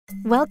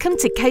Welcome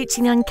to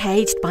Coaching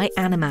Uncaged by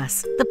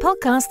Animas, the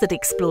podcast that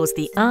explores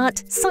the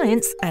art,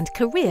 science, and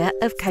career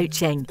of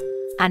coaching.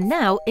 And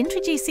now,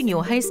 introducing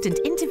your host and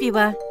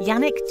interviewer,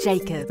 Yannick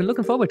Jacob. Been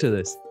looking forward to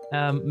this.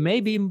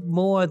 Maybe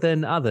more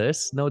than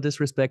others, no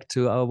disrespect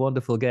to our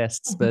wonderful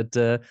guests, but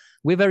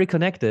we're very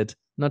connected,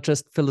 not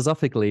just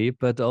philosophically,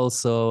 but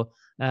also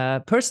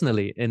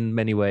personally in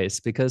many ways,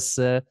 because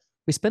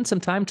we spent some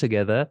time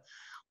together.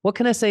 What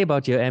can I say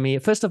about you, Emmy?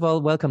 First of all,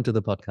 welcome to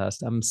the podcast.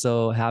 I'm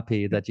so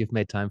happy that you've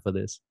made time for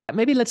this.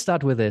 Maybe let's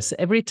start with this.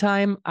 Every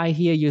time I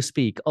hear you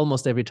speak,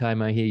 almost every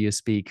time I hear you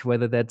speak,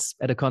 whether that's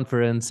at a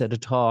conference, at a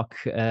talk,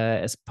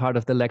 as part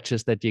of the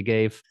lectures that you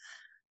gave,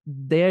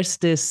 there's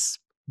this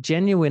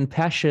genuine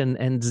passion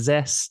and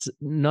zest,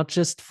 not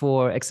just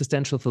for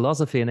existential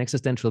philosophy and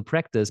existential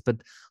practice, but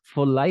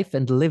for life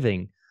and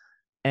living.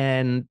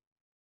 And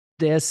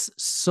there's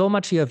so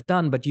much you have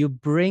done, but you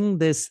bring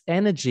this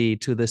energy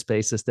to the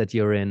spaces that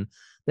you're in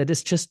that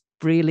is just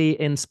really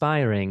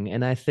inspiring.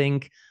 And I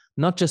think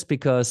not just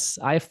because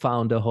I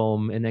found a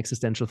home in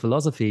existential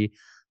philosophy,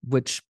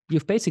 which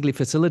you've basically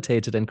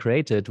facilitated and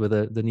created with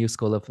the new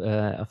school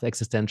of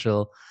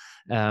existential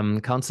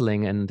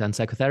counseling and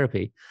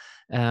psychotherapy,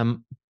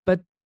 but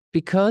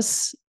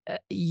because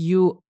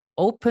you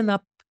open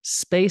up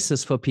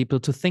spaces for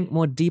people to think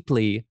more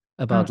deeply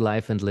about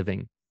life and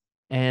living.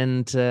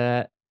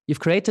 And you've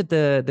created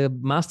the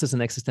Masters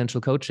in Existential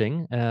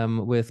Coaching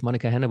with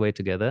Monica Hennaway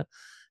together.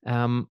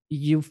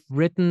 You've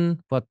written,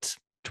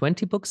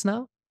 20 books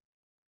now?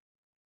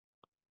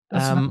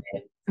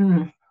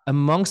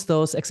 Amongst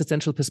those,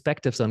 existential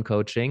perspectives on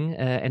coaching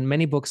and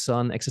many books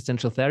on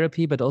existential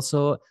therapy, but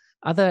also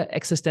other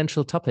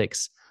existential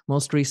topics,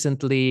 most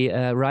recently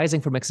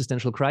Rising from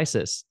Existential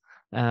Crisis.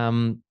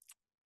 And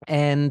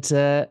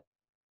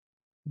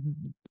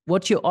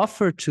what you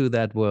offer to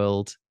that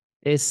world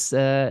is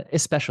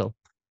special.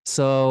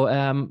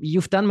 So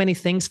you've done many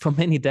things for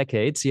many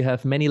decades. You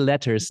have many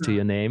letters to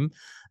your name.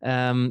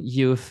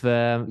 You've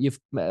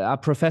a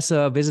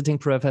professor, visiting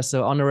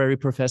professor, honorary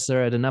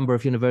professor at a number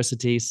of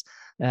universities.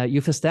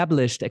 You've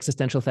established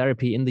existential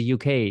therapy in the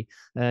UK.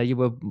 You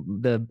were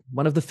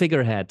one of the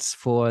figureheads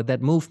for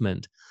that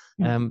movement.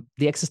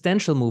 The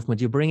existential movement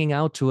you're bringing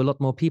out to a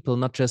lot more people,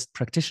 not just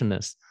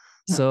practitioners.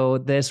 So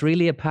there's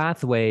really a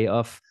pathway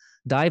of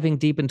diving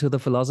deep into the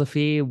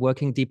philosophy,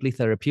 working deeply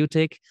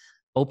therapeutic,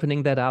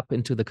 opening that up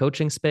into the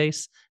coaching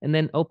space, and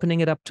then opening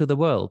it up to the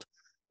world.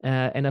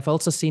 And I've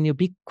also seen you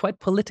be quite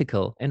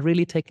political and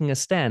really taking a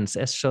stance,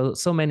 as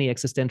so many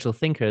existential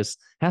thinkers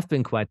have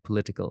been quite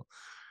political.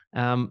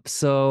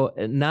 So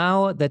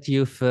now that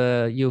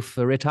you've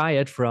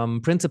retired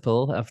from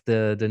principal of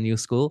the new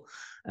school,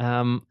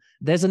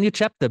 there's a new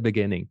chapter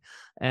beginning,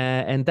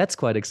 and that's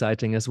quite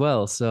exciting as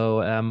well.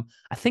 So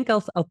I think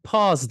I'll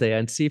pause there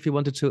and see if you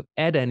wanted to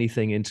add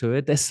anything into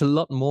it. There's a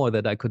lot more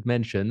that I could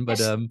mention,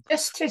 but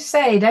just to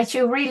say that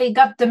you really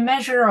got the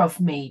measure of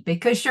me,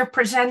 because you're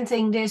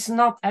presenting this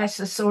not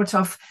as a sort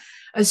of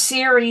a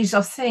series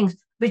of things,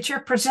 but you're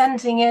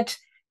presenting it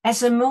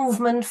as a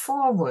movement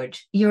forward.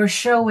 You're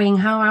showing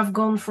how I've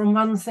gone from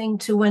one thing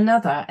to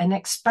another and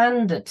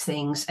expanded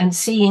things and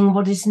seeing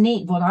what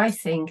I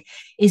think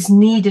is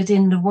needed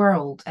in the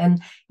world.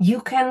 And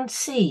you can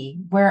see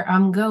where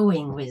I'm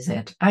going with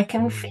it. I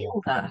can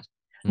feel that.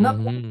 Not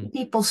many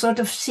people sort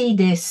of see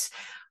this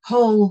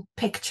whole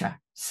picture.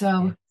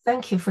 So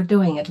thank you for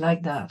doing it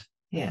like that.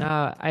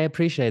 Yeah, I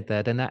appreciate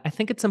that. And I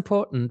think it's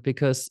important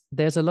because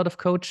there's a lot of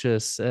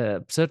coaches,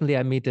 certainly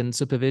I meet in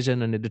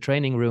supervision and in the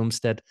training rooms,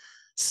 that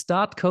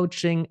start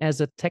coaching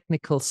as a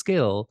technical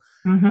skill.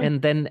 And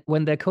then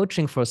when they're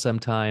coaching for some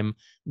time,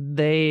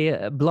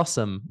 they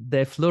blossom,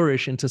 they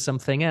flourish into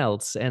something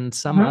else. And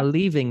some are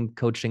leaving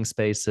coaching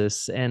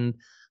spaces and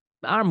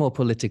are more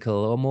political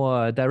or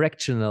more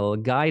directional,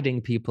 guiding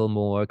people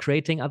more,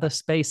 creating other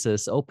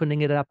spaces,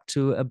 opening it up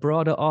to a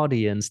broader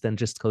audience than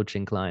just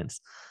coaching clients.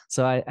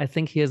 So I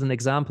think here's an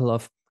example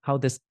of how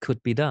this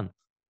could be done.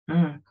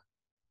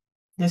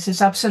 This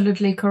is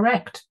absolutely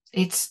correct.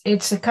 It's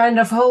a kind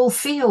of whole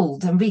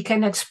field, and we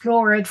can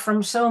explore it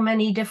from so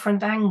many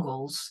different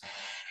angles.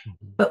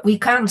 But we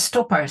can't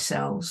stop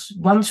ourselves.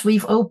 Once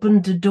we've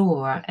opened the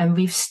door and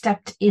we've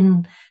stepped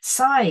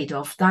inside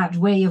of that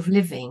way of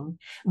living,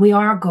 we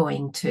are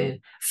going to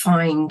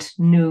find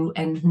new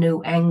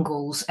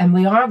angles, and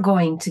we are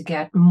going to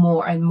get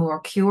more and more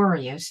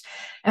curious,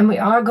 and we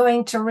are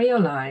going to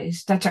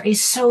realize that there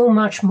is so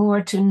much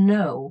more to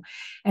know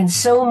and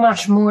so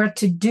much more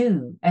to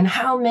do, and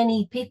how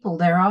many people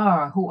there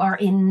are who are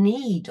in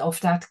need of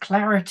that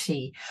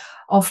clarity,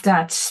 of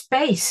that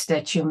space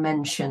that you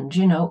mentioned,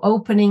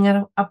 opening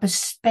up a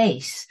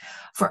space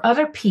for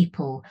other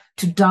people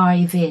to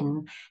dive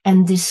in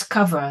and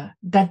discover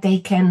that they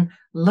can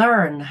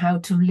learn how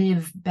to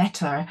live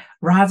better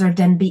rather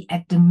than be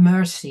at the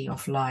mercy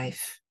of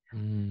life.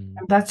 And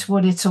that's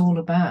what it's all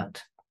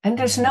about. And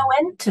there's no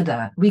end to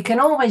that. We can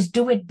always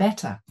do it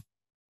better.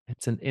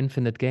 It's an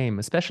infinite game,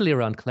 especially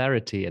around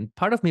clarity. And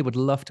part of me would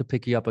love to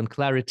pick you up on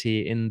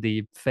clarity in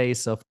the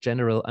face of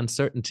general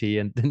uncertainty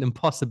and an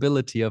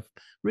impossibility of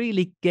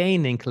really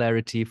gaining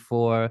clarity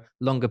for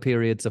longer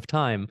periods of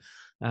time,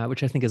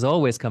 which I think is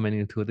always coming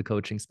into the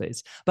coaching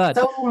space. But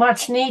so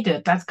much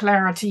needed, that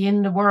clarity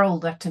in the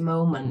world at the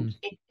moment.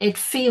 It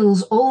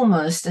feels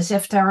almost as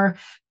if there are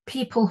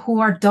people who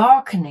are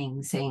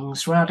darkening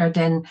things rather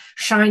than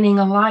shining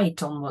a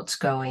light on what's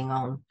going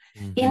on.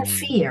 In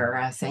fear,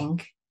 I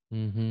think.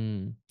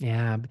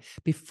 Yeah.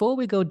 Before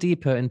we go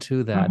deeper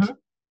into that,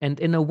 and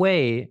in a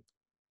way,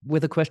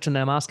 with the question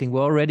I'm asking,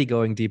 we're already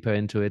going deeper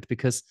into it,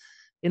 because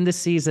in this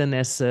season,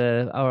 as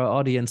our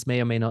audience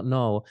may or may not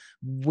know,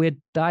 we're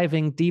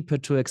diving deeper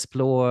to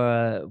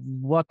explore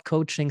what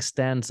coaching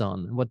stands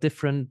on, what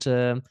different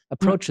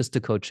approaches to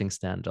coaching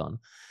stand on.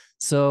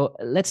 So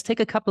let's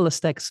take a couple of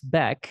steps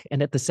back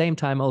and at the same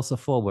time also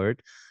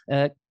forward.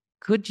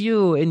 Could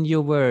you, in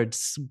your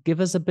words,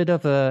 give us a bit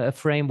of a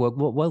framework?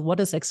 What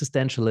is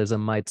existentialism,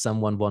 might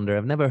someone wonder?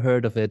 I've never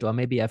heard of it, or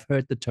maybe I've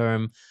heard the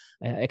term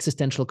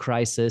existential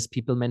crisis,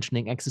 people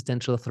mentioning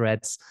existential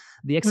threats.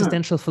 The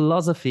existential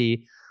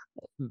philosophy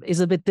is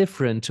a bit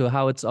different to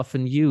how it's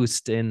often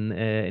used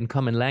in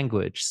common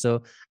language.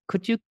 So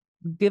could you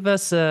give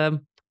us a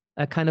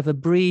kind of a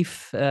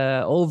brief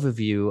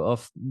overview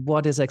of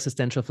what is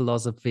existential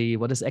philosophy,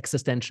 what is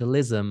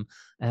existentialism,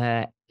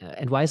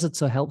 and why is it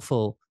so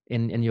helpful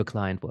in your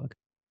client work?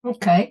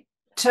 Okay,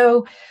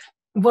 so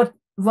what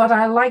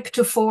I like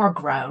to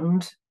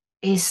foreground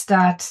is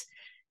that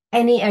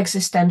any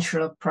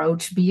existential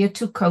approach, be it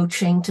to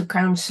coaching, to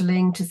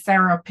counselling, to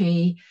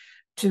therapy,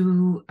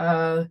 to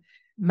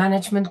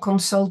management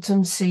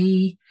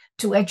consultancy,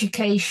 to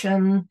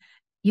education,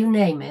 you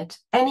name it,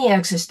 any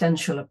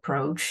existential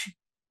approach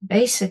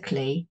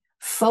basically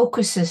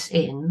focuses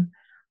in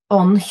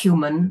on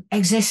human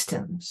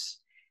existence.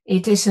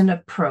 It is an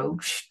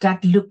approach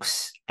that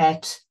looks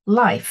at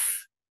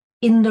life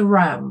in the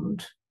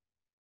round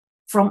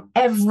from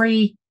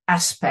every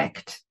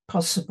aspect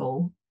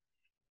possible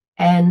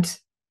and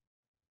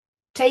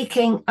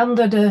taking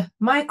under the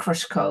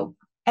microscope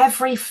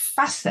every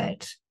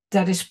facet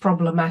that is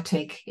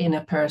problematic in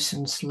a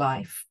person's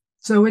life.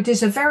 So it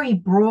is a very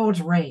broad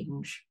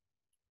range.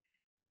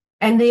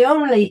 And the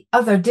only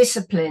other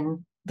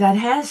discipline that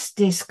has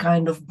this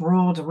kind of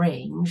broad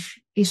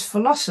range is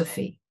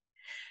philosophy.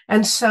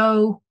 And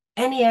so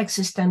any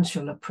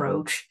existential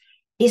approach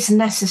is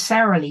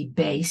necessarily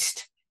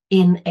based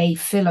in a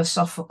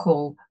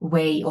philosophical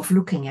way of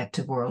looking at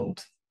the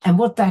world. And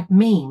what that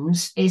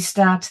means is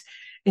that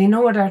in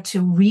order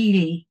to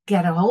really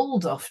get a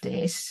hold of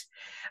this,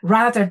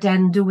 rather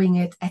than doing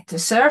it at the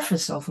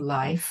surface of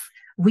life,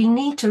 we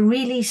need to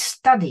really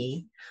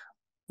study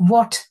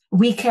what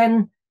we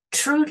can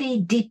truly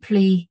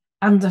deeply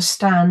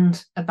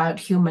understand about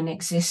human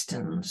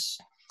existence.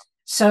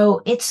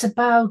 So it's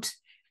about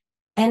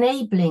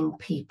enabling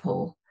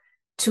people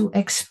to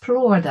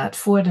explore that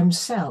for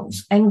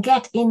themselves and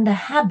get in the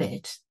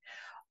habit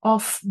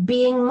of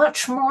being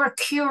much more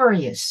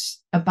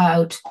curious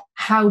about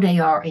how they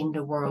are in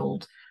the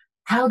world,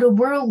 how the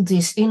world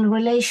is in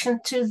relation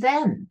to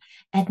them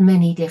at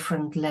many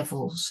different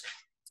levels,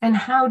 and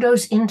how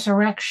those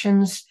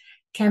interactions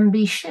can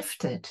be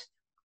shifted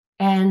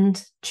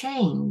and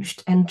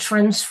changed and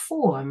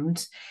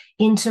transformed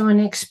into an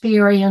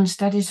experience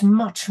that is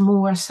much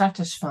more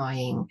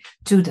satisfying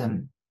to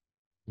them.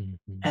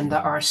 And there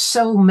are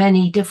so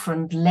many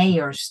different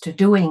layers to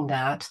doing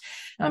that.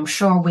 I'm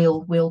sure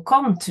we'll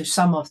come to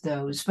some of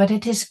those, but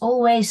it is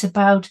always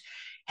about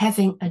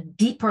having a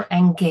deeper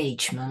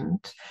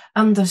engagement,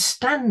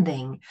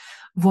 understanding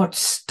what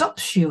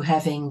stops you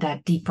having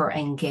that deeper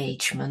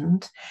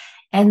engagement,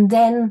 and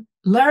then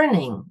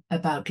learning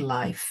about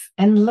life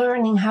and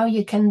learning how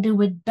you can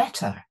do it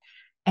better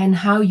and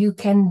how you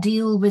can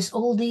deal with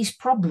all these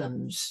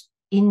problems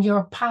in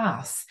your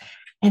path,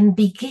 and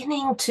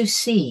beginning to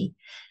see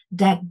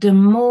that the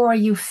more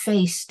you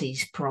face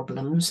these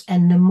problems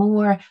and the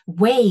more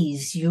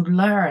ways you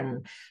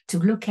learn to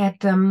look at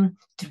them,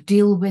 to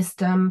deal with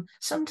them,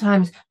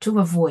 sometimes to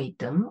avoid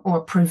them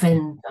or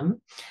prevent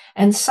them,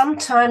 and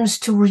sometimes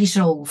to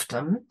resolve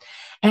them,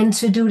 and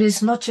to do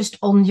this not just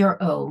on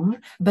your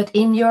own, but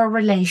in your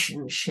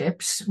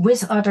relationships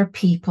with other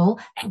people,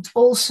 and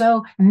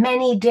also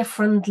many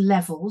different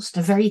levels,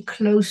 the very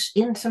close,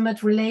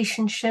 intimate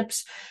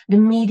relationships, the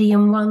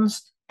medium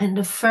ones, and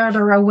the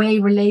further away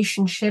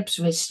relationships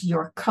with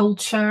your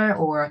culture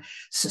or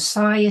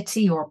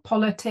society or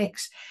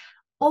politics.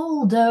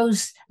 All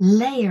those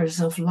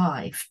layers of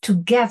life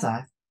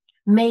together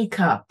make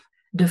up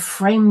the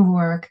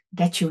framework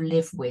that you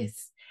live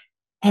with.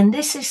 And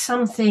this is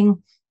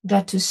something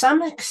that to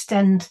some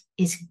extent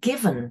is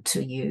given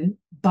to you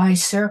by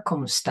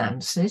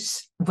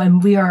circumstances. When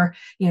we are,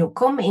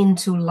 come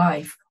into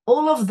life,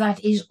 all of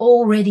that is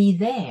already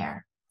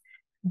there.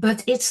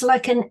 But it's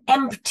like an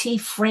empty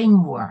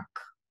framework,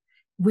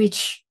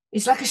 which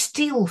It's like a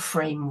steel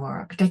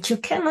framework that you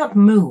cannot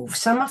move.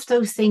 Some of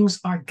those things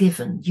are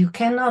given. You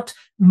cannot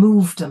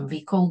move them.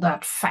 We call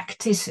that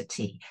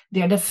facticity.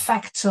 They're the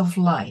facts of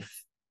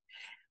life.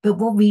 But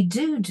what we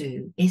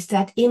do is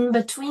that in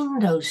between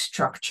those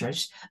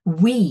structures,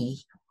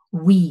 we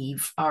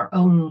weave our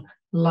own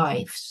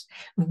lives.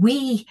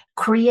 We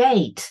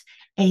create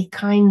a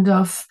kind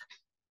of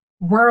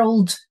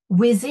world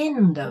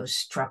within those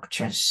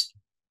structures.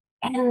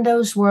 And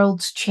those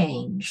worlds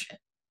change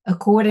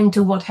according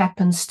to what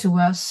happens to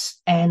us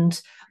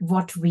and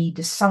what we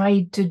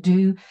decide to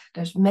do.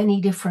 There's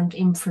many different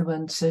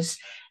influences.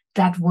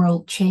 That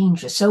world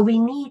changes. So we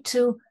need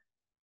to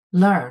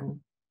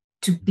learn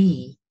to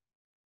be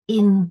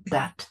in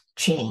that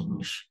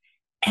change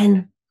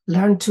and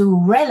learn to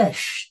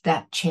relish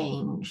that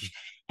change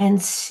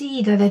and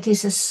see that it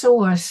is a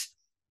source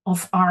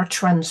of our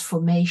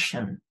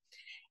transformation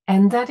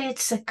and that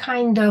it's a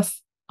kind of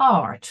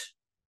art.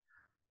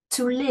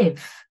 To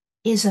live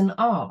is an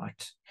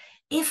art.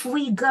 If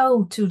we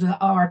go to the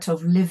art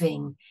of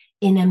living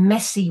in a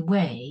messy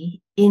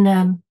way, in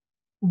a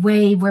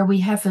way where we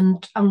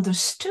haven't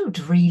understood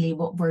really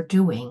what we're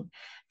doing,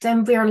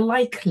 then we're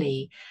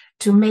likely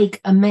to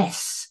make a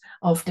mess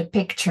of the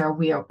picture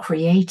we are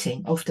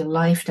creating, of the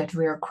life that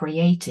we are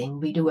creating.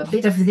 We do a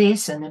bit of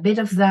this and a bit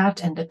of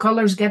that, and the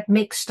colors get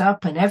mixed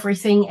up, and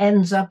everything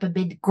ends up a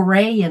bit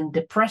gray and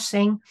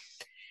depressing.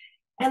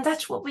 And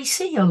that's what we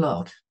see a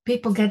lot.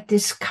 People get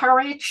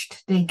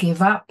discouraged, they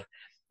give up,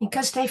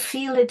 because they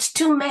feel it's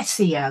too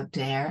messy out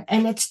there,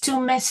 and it's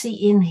too messy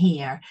in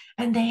here,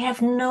 and they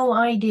have no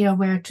idea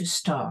where to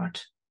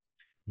start.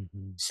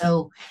 Mm-hmm.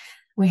 So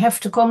we have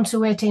to come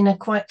to it in a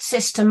quite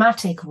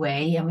systematic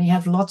way, and we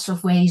have lots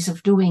of ways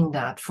of doing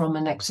that from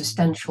an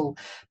existential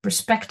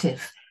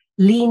perspective,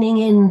 leaning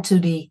into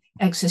the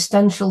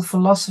existential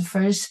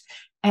philosophers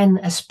and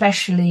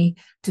especially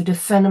to the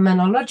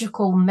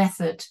phenomenological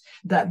method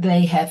that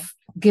they have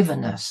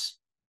given us.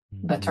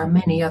 But there are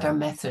many other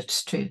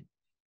methods too.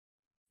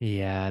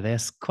 Yeah,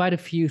 there's quite a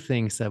few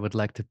things I would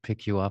like to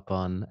pick you up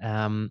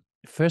on.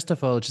 First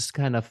of all, just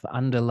kind of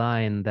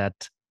underline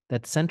that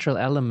central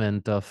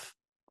element of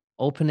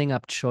opening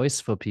up choice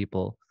for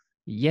people.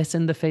 Yes,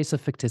 in the face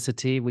of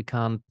facticity, we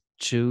can't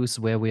choose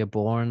where we are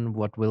born,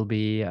 what will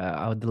be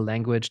the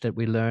language that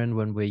we learn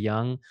when we're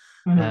young.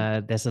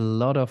 Mm-hmm. There's a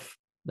lot of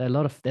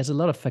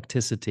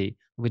facticity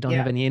we don't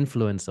have any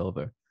influence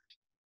over.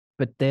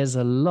 But there's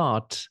a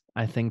lot,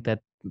 I think, that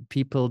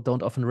people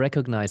don't often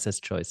recognize as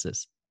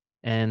choices.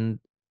 And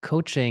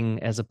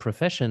coaching as a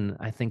profession,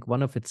 I think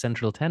one of its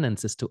central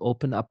tenets is to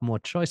open up more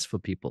choice for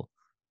people.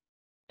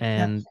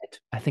 And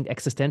I think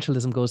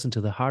existentialism goes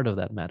into the heart of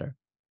that matter.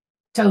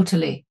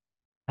 Totally.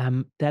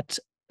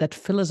 That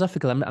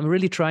philosophical, I'm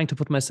really trying to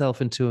put myself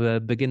into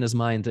a beginner's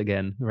mind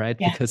again, right?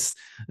 Yeah. Because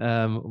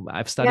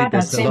I've studied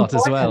this a lot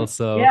as well.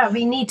 So yeah,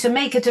 we need to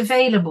make it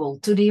available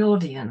to the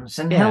audience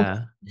and help,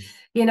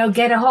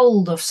 get a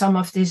hold of some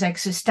of this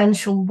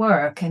existential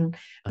work and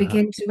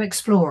begin to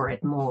explore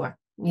it more.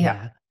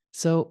 Yeah.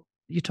 So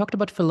you talked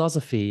about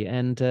philosophy,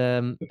 and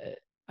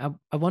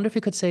I wonder if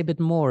you could say a bit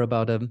more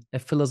about a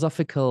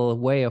philosophical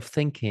way of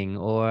thinking,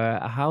 or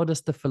how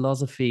does the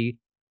philosophy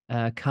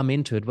come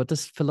into it? What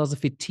does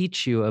philosophy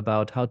teach you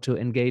about how to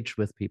engage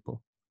with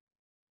people?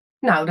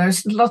 Now,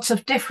 there's lots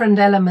of different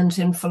elements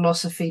in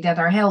philosophy that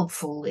are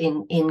helpful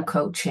in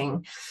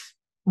coaching.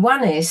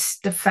 One is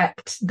the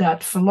fact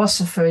that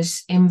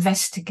philosophers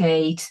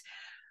investigate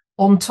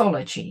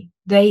ontology.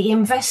 They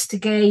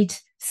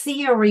investigate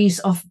theories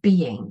of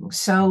being.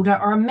 So there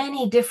are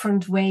many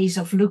different ways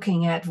of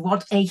looking at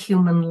what a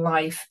human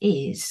life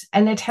is,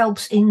 and it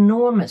helps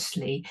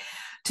enormously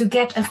to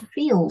get a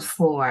feel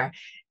for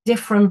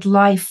different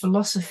life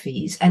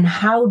philosophies and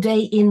how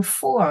they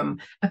inform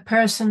a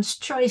person's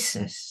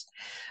choices.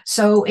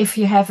 So if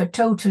you have a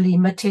totally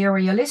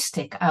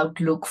materialistic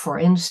outlook, for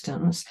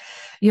instance,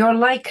 you're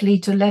likely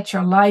to let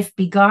your life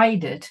be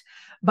guided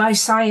by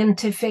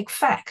scientific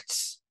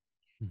facts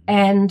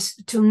and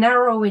to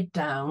narrow it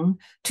down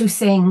to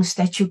things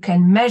that you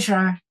can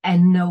measure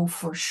and know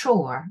for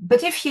sure.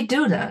 But if you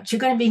do that, you're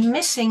going to be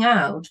missing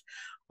out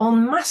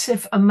on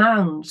massive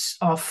amounts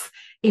of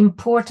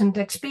important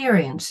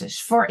experiences.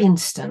 For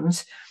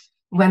instance,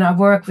 when I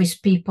work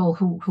with people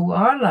who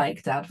are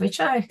like that, which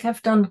I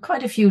have done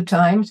quite a few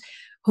times,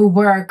 who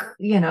work,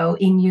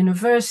 in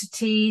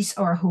universities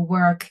or who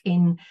work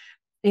in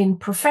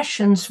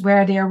professions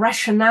where their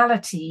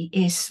rationality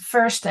is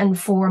first and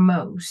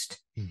foremost,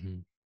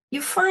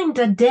 you find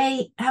that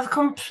they have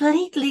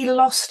completely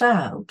lost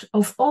out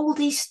of all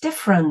these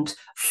different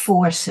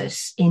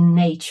forces in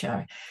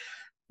nature.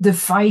 The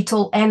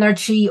vital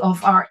energy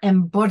of our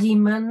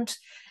embodiment,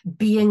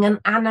 being an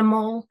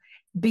animal,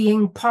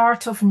 being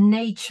part of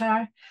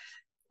nature,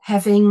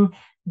 having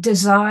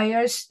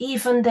desires,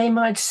 even they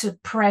might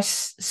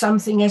suppress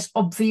something as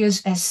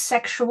obvious as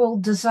sexual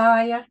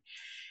desire.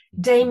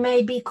 They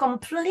may be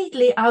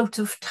completely out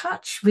of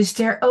touch with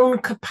their own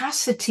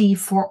capacity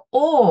for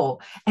awe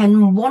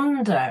and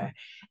wonder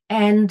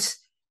and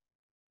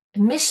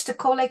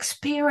mystical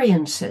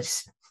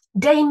experiences.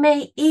 They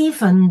may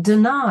even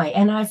deny,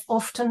 and I've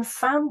often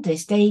found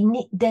this, they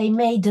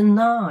may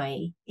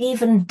deny,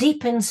 even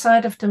deep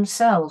inside of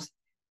themselves,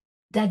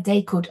 that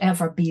they could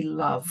ever be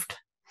loved.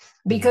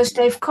 Because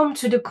they've come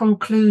to the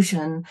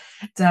conclusion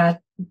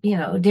that,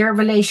 their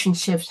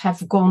relationships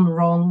have gone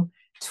wrong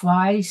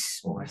twice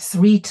or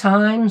 3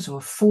 times or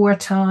 4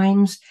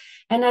 times,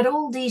 and that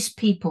all these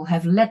people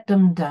have let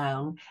them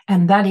down,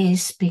 and that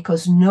is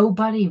because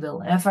nobody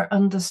will ever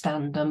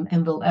understand them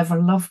and will ever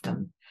love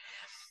them.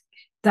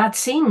 That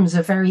seems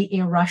a very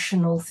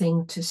irrational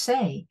thing to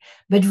say,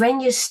 but when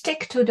you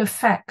stick to the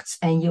facts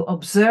and you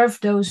observe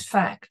those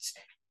facts,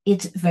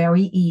 it's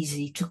very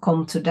easy to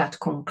come to that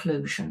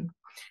conclusion.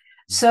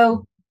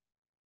 So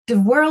the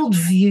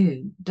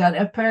worldview that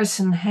a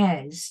person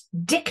has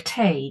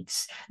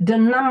dictates the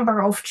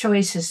number of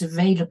choices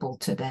available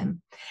to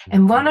them.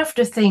 And one of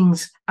the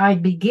things I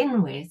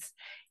begin with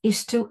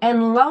is to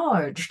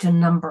enlarge the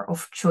number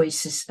of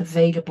choices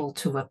available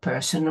to a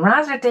person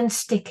rather than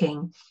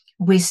sticking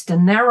with the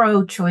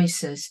narrow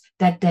choices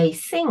that they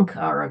think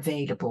are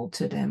available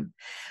to them.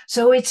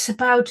 So it's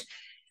about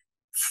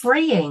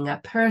freeing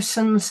a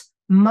person's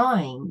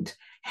mind,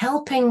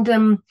 helping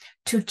them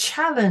to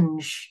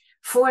challenge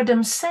for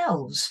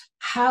themselves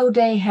how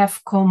they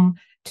have come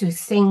to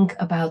think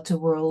about the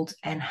world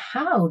and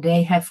how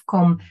they have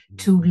come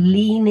to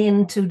lean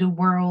into the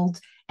world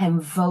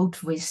and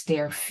vote with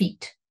their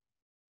feet.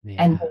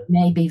 Yeah. And they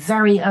may be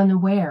very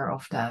unaware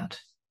of that.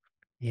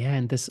 Yeah,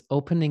 and this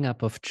opening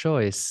up of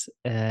choice,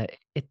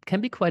 it can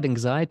be quite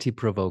anxiety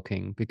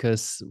provoking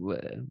because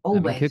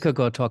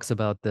Kierkegaard talks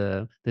about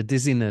the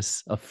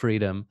dizziness of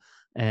freedom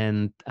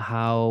and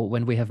how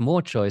when we have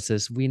more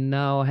choices, we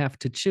now have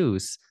to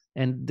choose.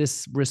 And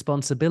this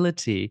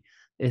responsibility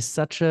is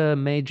such a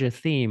major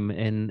theme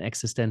in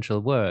existential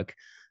work.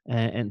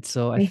 And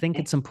so I think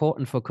it's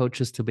important for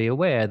coaches to be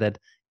aware that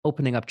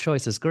opening up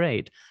choice is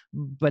great,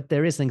 but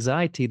there is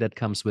anxiety that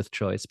comes with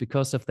choice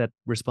because of that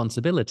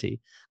responsibility.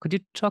 Could you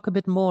talk a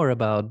bit more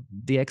about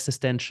the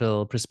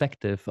existential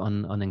perspective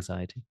on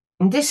anxiety?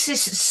 This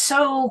is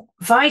so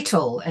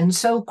vital and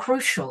so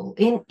crucial.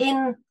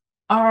 In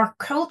our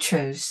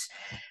cultures,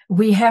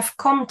 we have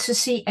come to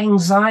see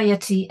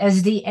anxiety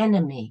as the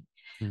enemy.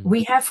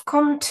 We have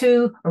come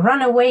to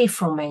run away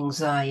from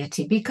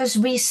anxiety because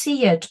we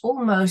see it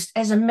almost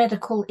as a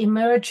medical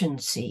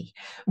emergency.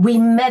 We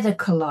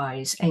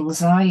medicalize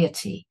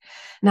anxiety.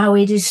 Now,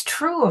 it is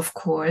true, of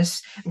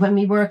course, when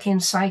we work in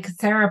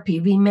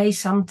psychotherapy, we may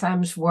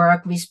sometimes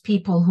work with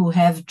people who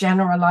have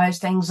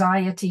generalized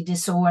anxiety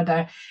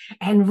disorder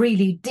and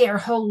really their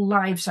whole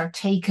lives are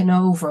taken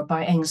over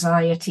by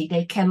anxiety.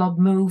 They cannot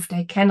move,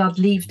 they cannot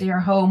leave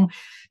their home,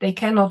 they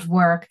cannot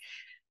work.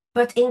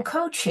 But in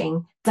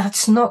coaching,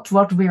 that's not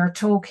what we're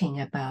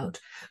talking about.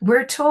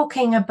 We're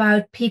talking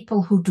about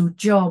people who do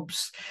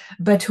jobs,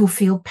 but who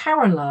feel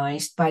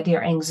paralyzed by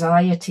their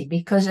anxiety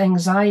because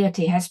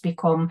anxiety has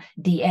become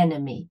the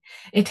enemy.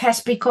 It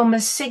has become a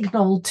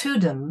signal to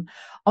them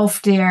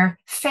of their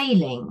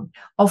failing,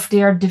 of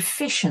their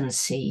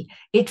deficiency.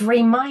 It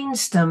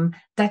reminds them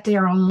that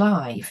they're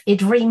alive.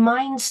 It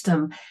reminds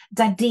them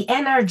that the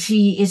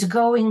energy is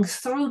going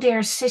through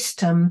their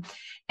system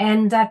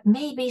and that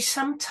maybe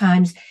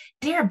sometimes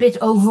they're a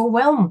bit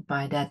overwhelmed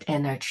by that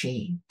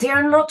energy.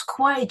 They're not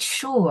quite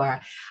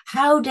sure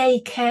how they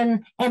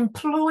can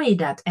employ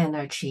that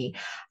energy,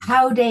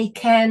 how they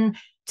can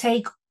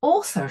take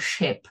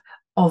authorship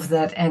of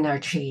that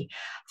energy,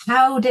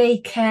 how they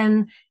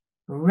can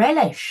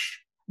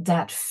relish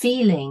that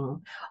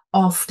feeling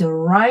of the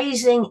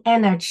rising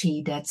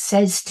energy that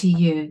says to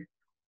you,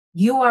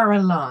 you are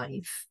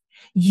alive,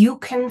 you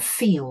can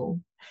feel,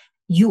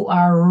 you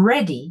are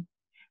ready,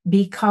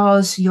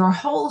 because your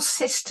whole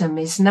system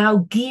is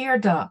now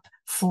geared up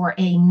for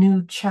a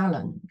new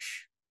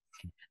challenge.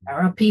 There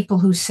are people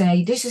who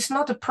say this is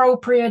not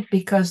appropriate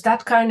because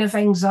that kind of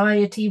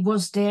anxiety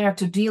was there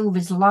to deal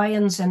with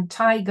lions and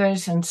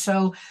tigers, and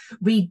so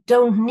we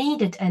don't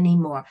need it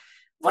anymore.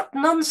 What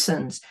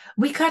nonsense.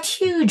 We got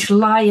huge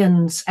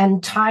lions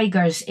and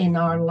tigers in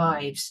our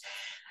lives.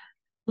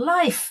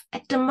 Life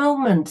at the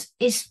moment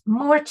is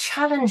more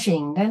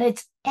challenging than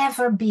it's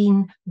ever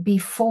been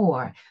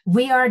before.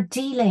 We are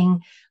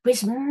dealing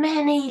with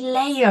many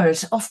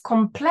layers of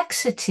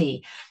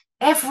complexity.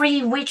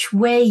 Every which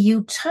way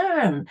you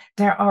turn,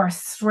 there are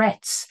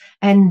threats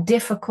and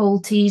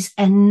difficulties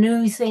and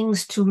new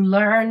things to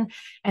learn,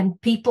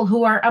 and people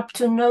who are up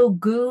to no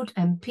good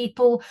and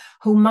people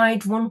who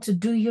might want to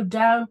do you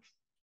down.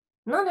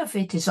 None of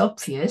it is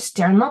obvious.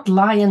 They're not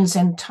lions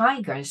and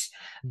tigers.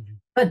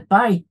 But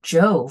by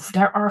Jove,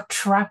 there are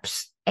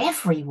traps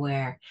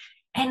everywhere.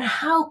 And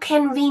how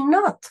can we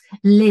not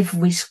live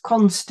with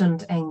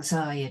constant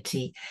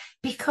anxiety?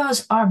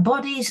 Because our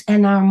bodies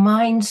and our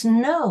minds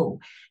know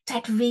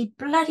that we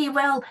bloody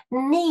well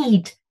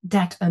need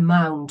that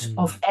amount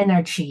of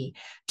energy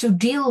to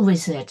deal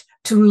with it,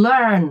 to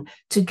learn,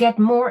 to get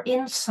more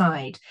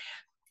insight.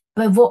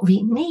 But what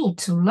we need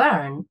to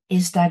learn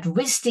is that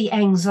with the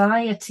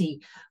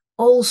anxiety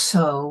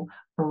also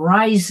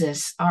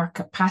rises our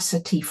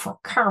capacity for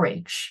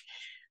courage.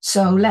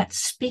 So let's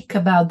speak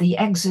about the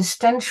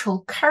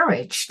existential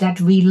courage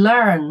that we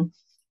learn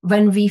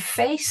when we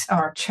face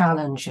our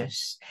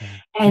challenges,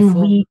 and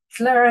we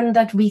learn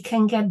that we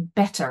can get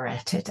better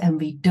at it and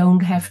we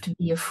don't have to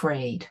be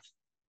afraid.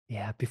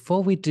 Yeah,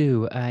 before we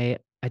do, I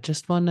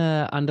just want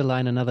to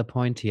underline another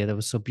point here that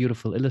was so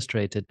beautiful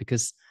illustrated,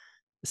 because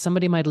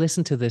somebody might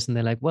listen to this and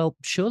they're like, well,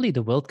 surely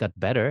the world got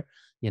better.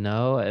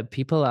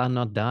 People are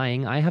not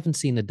dying. I haven't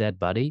seen a dead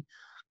body,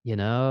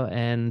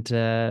 and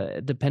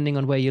depending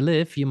on where you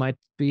live, you might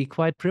be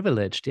quite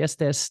privileged. Yes,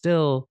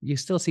 you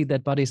still see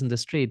dead bodies in the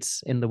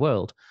streets in the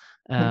world.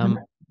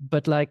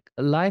 But like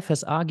life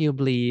has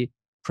arguably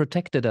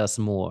protected us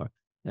more.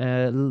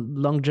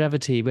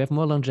 Longevity, we have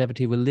more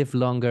longevity, we live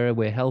longer,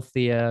 we're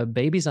healthier,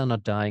 babies are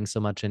not dying so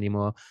much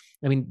anymore.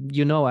 I mean,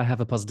 I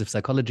have a positive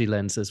psychology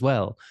lens as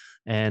well.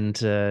 And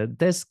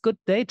there's good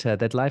data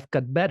that life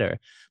got better.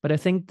 But I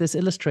think this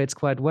illustrates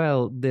quite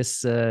well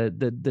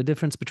the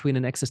difference between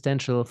an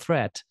existential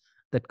threat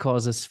that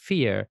causes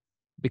fear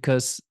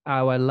because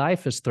our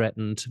life is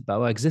threatened,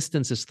 our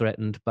existence is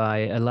threatened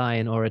by a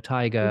lion or a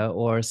tiger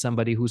or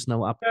somebody who's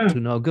now up to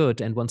no good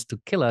and wants to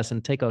kill us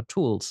and take our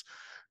tools,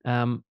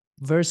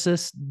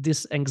 versus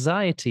this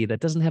anxiety that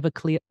doesn't have a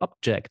clear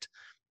object.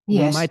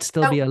 Yes. We might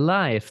still be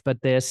alive,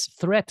 but there's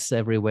threats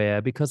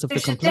everywhere because of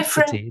the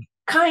complexity.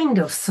 Kind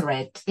of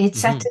threat.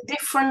 It's at a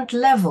different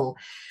level.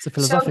 It's a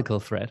philosophical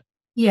threat.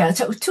 Yeah,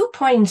 so 2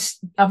 points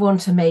I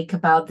want to make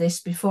about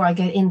this before I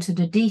get into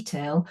the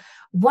detail.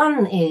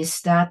 One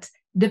is that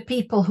the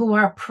people who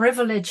are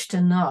privileged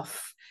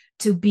enough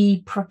to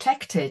be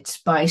protected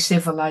by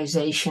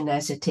civilization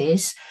as it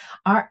is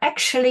are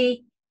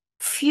actually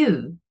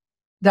few.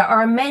 There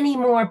are many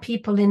more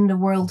people in the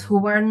world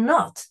who are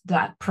not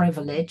that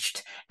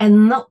privileged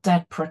and not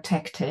that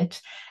protected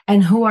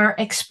and who are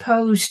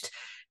exposed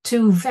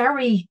to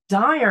very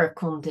dire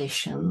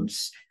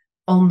conditions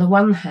on the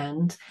one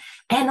hand,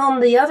 and on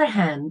the other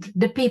hand,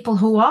 the people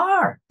who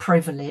are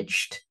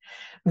privileged,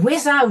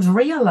 without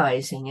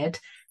realizing it,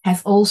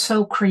 have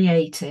also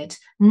created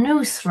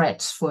new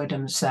threats for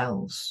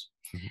themselves.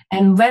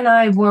 And when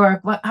I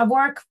work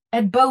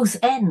at both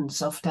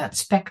ends of that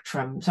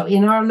spectrum. So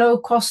in our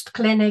low-cost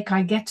clinic,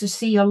 I get to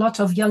see a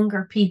lot of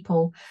younger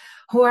people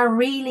who are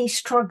really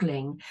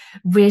struggling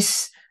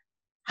with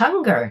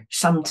hunger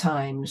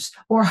sometimes,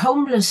 or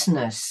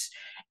homelessness.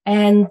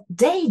 And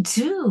they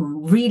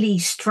do really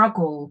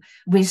struggle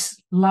with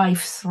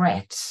life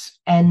threats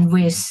and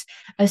with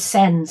a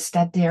sense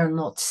that they're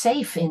not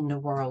safe in the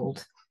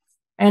world.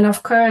 And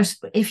of course,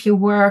 if you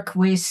work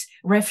with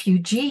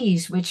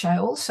refugees, which I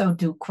also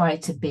do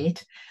quite a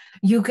bit,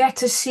 you get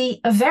to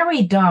see a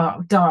very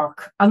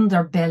dark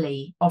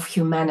underbelly of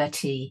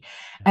humanity.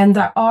 And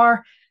there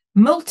are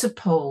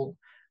multiple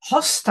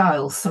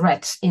hostile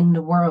threats in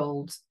the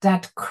world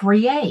that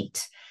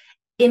create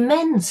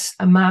immense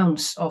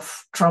amounts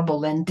of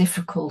trouble and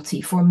difficulty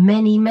for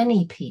many,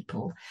 many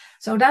people.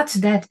 So that's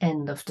that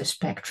end of the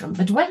spectrum.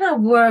 But when I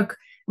work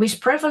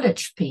with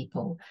privileged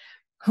people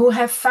who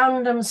have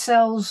found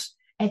themselves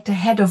at the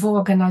head of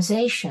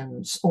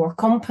organizations or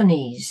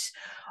companies,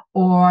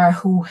 or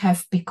who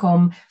have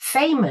become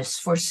famous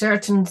for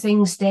certain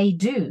things they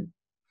do,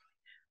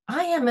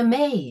 I am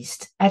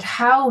amazed at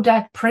how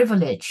that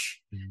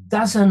privilege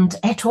doesn't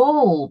at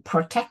all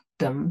protect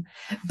them,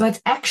 but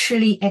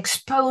actually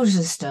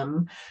exposes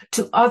them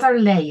to other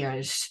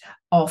layers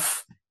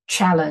of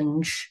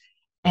challenge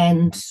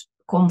and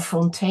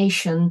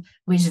confrontation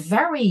with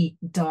very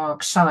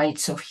dark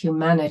sides of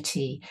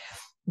humanity.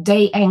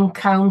 They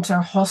encounter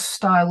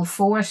hostile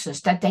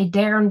forces that they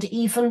daren't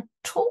even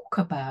talk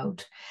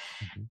about.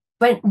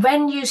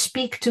 When you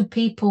speak to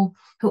people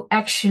who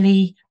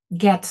actually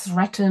get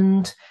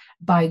threatened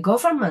by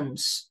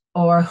governments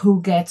or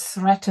who get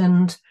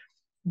threatened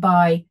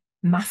by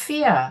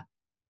mafia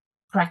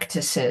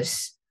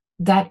practices,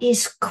 that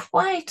is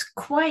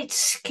quite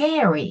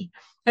scary.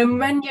 And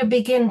when you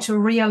begin to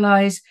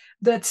realize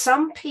that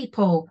some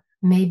people,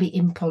 maybe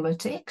in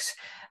politics,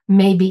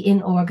 maybe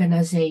in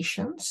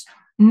organizations,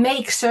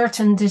 make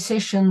certain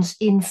decisions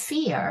in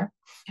fear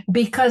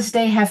because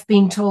they have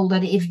been told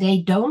that if they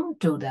don't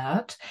do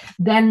that,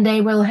 then they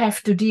will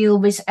have to deal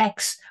with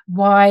X,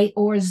 Y,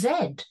 or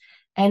Z.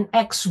 And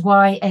X,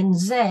 Y, and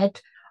Z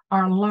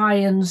are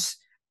lions,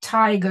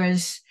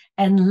 tigers,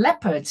 and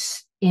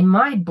leopards in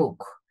my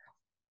book.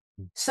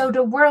 So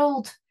the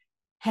world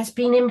has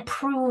been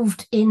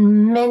improved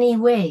in many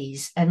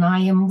ways, and I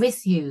am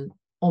with you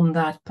on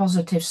that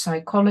positive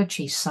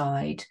psychology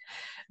side.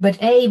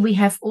 But A, we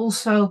have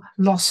also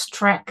lost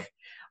track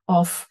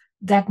of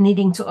that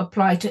needing to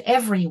apply to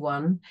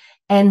everyone,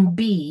 and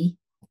B,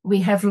 we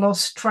have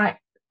lost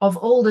track of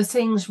all the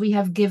things we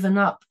have given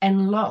up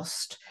and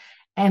lost,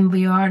 and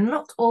we are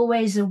not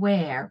always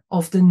aware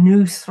of the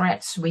new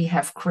threats we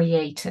have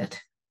created.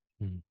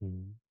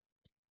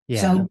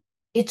 Yeah. So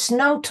it's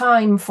no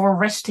time for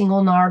resting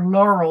on our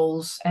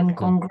laurels and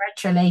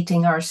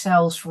congratulating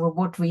ourselves for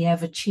what we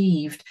have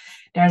achieved.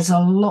 There's a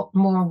lot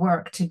more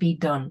work to be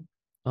done.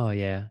 Oh,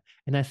 yeah.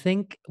 And I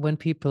think when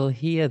people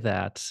hear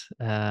that,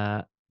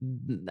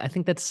 I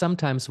think that's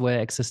sometimes where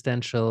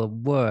existential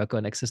work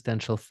or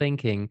existential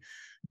thinking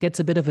gets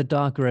a bit of a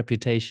dark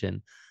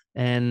reputation.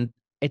 And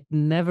it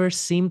never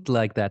seemed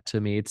like that to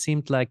me. It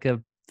seemed like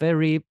a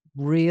very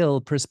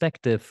real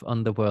perspective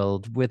on the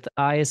world, with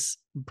eyes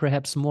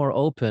perhaps more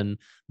open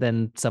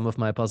than some of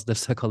my positive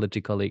psychology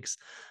colleagues.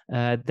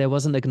 There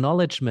was an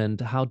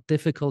acknowledgement how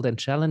difficult and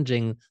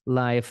challenging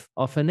life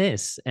often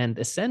is, and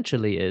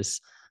essentially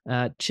is.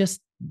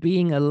 Just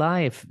being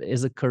alive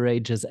is a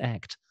courageous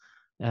act.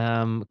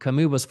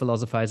 Camus was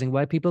philosophizing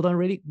why people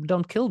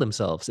don't kill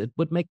themselves. It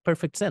would make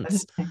perfect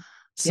sense.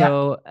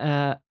 So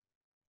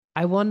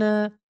I want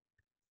to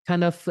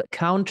kind of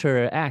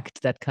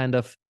counteract that kind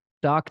of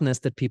darkness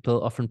that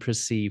people often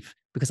perceive,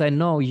 because I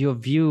know your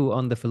view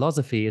on the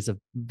philosophy is a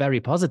very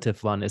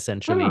positive one,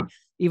 essentially,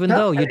 even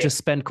though you just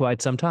spent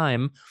quite some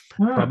time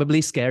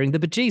probably scaring the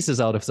bejesus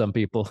out of some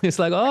people. It's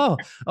like, oh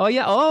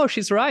yeah, oh,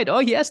 she's right. Oh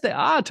yes, there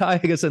are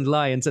tigers and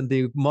lions and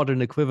the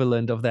modern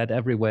equivalent of that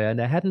everywhere,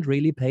 and I hadn't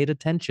really paid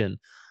attention.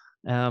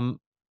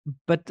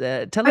 But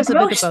tell us a bit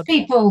about... Most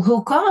people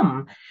who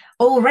come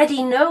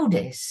already know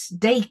this.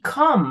 They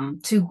come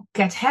to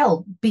get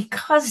help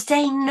because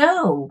they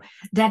know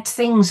that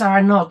things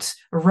are not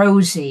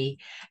rosy,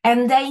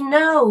 and they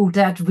know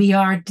that we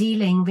are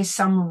dealing with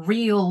some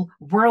real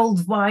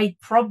worldwide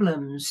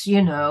problems,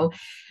 you know.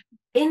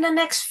 In the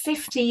next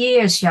 50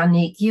 years,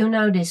 Yannick, you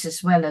know this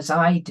as well as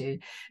I do,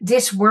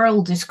 this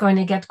world is going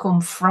to get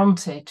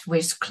confronted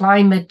with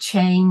climate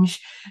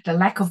change, the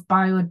lack of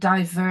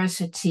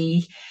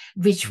biodiversity,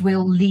 which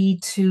will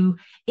lead to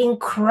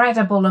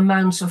incredible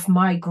amounts of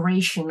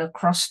migration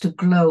across the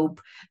globe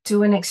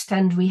to an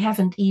extent we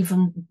haven't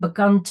even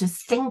begun to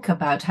think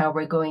about how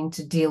we're going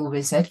to deal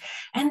with it.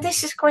 And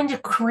this is going to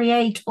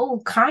create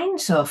all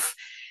kinds of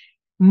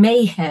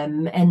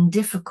mayhem and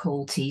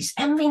difficulties,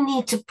 and we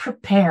need to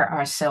prepare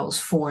ourselves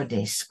for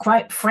this.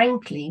 Quite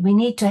frankly, we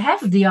need to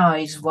have the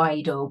eyes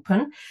wide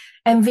open,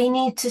 and we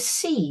need to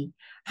see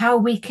how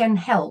we can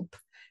help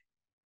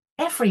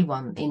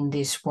everyone in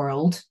this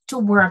world to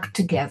work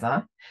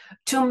together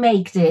to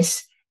make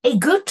this a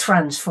good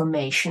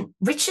transformation,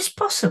 which is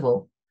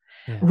possible,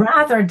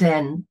 rather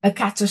than a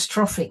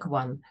catastrophic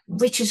one,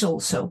 which is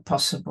also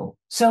possible.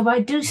 So I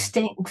do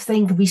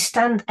think we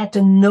stand at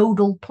a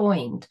nodal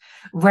point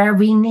where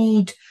we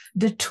need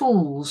the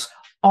tools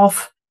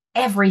of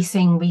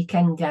everything we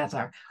can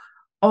gather,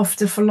 of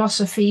the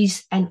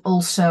philosophies and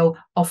also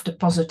of the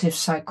positive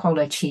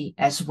psychology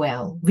as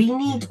well. We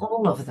need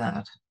all of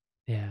that.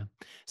 Yeah.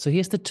 So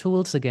here's the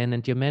tools again,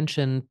 and you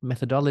mentioned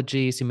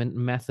methodologies, you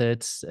mentioned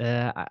methods.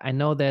 I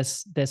know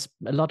there's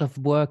a lot of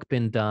work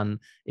been done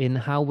in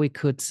how we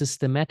could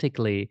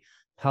systematically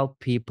help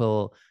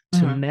people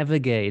to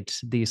navigate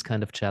these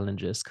kind of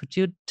challenges. Could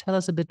you tell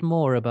us a bit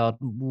more about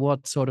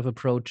what sort of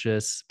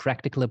approaches,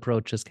 practical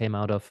approaches, came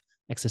out of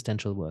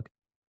existential work?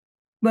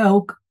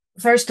 Well,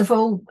 first of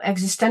all,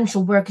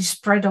 existential work is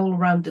spread all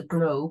around the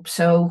globe,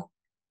 so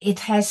it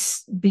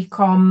has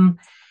become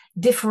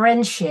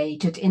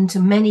differentiated into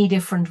many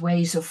different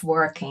ways of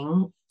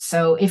working.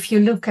 So if you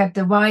look at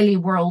the Wiley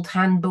World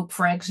Handbook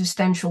for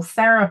Existential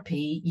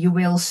Therapy, you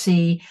will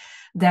see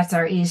that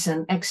there is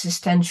an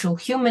existential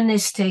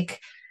humanistic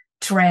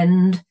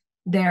trend,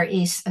 there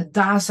is a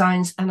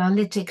Dasein's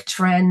analytic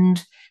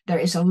trend, there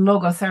is a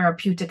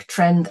logotherapeutic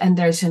trend, and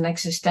there's an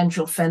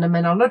existential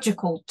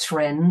phenomenological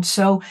trend.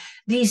 So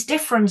these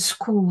different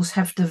schools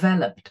have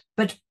developed,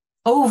 but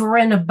over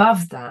and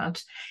above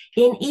that,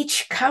 in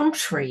each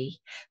country,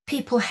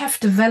 people have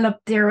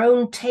developed their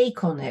own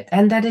take on it.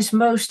 And that is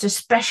most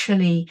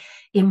especially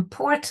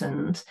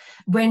important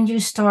when you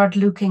start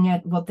looking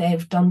at what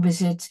they've done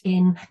with it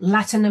in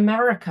Latin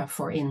America,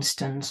 for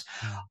instance,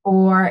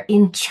 or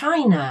in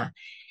China,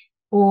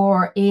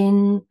 or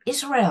in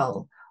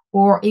Israel,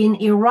 or in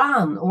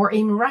Iran, or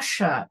in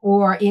Russia,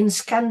 or in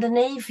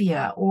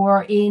Scandinavia,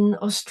 or in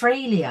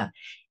Australia.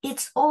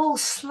 It's all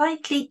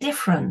slightly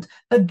different,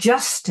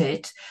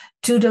 adjusted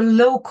to the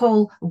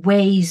local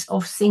ways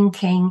of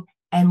thinking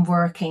and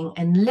working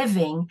and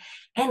living,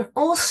 and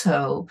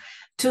also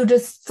to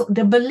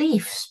the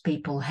beliefs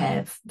people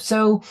have.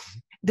 So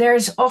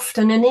there's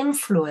often an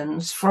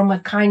influence from a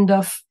kind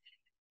of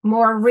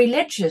more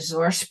religious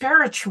or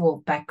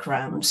spiritual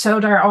background. So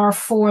there are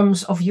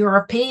forms of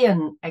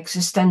European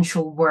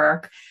existential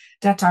work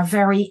that are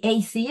very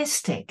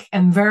atheistic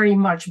and very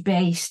much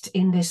based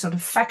in this sort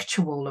of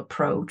factual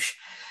approach,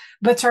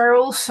 but are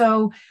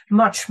also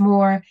much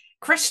more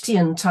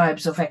Christian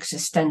types of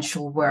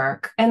existential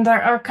work. And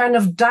there are kind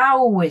of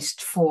Taoist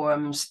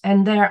forms,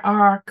 and there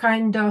are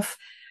kind of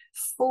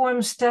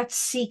forms that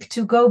seek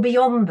to go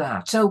beyond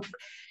that. So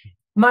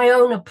my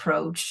own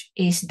approach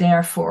is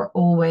therefore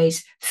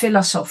always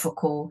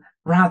philosophical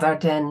rather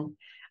than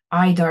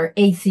either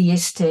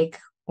atheistic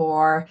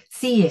or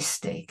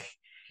theistic.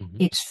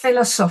 It's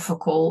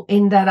philosophical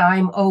in that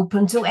I'm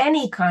open to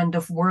any kind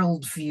of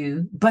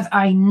worldview, but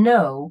I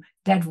know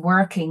that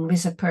working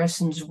with a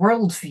person's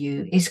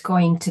worldview is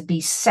going to be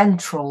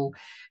central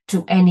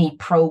to any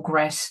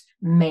progress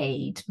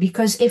made.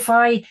 Because if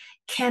I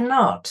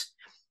cannot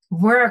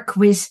work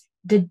with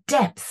the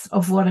depth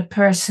of what a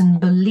person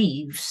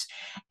believes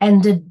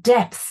and the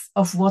depth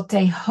of what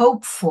they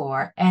hope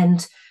for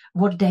and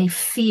what they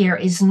fear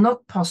is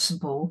not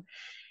possible,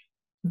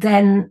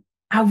 then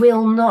I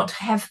will not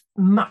have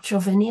much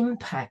of an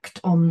impact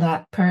on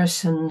that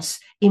person's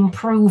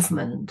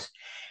improvement.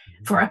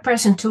 For a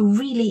person to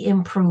really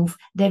improve,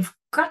 they've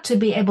got to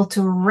be able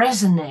to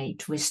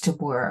resonate with the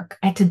work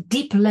at a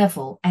deep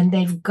level, and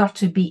they've got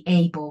to be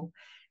able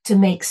to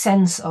make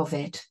sense of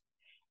it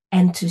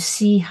and to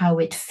see how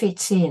it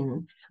fits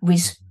in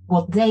with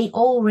what they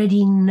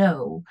already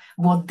know,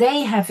 what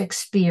they have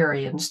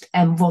experienced,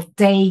 and what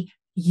they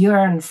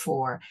yearn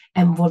for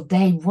and what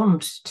they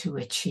want to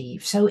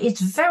achieve. So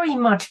it's very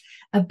much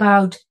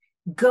about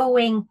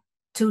going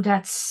to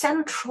that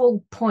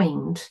central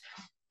point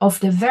of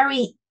the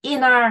very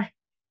inner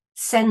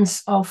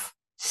sense of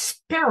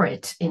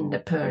spirit in the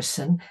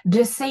person,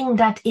 the thing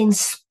that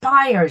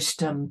inspires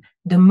them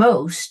the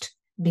most,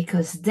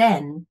 because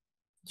then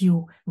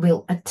you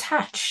will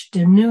attach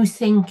the new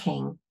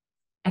thinking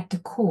at the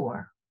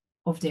core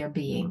of their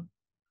being.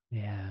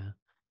 Yeah.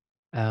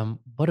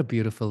 What a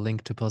beautiful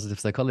link to positive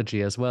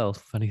psychology as well.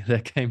 Funny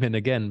that came in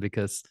again,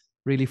 because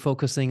really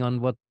focusing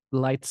on what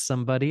lights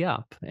somebody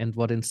up and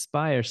what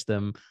inspires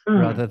them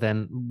rather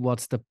than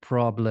what's the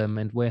problem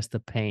and where's the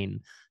pain,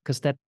 because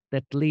that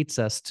leads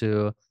us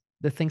to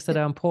the things that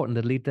are important,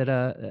 that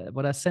are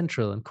what are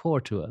central and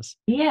core to us.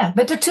 Yeah,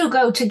 but the two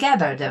go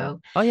together,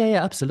 though. Oh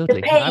yeah,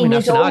 absolutely. The pain I mean, I've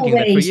is been arguing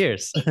that for always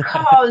years.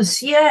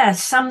 because, yeah,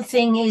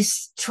 something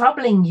is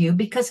troubling you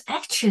because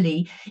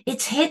actually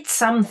it's hit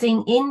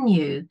something in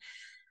you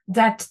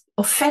that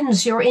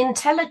offends your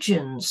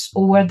intelligence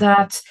or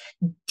that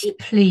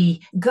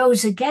deeply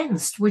goes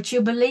against what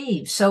you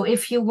believe. So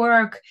if you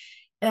work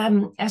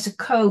as a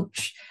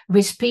coach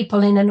with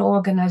people in an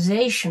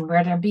organization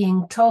where they're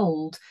being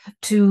told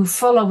to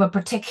follow a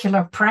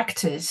particular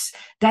practice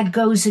that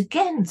goes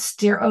against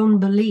their own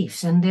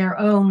beliefs and their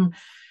own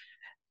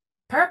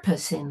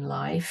purpose in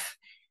life,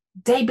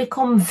 they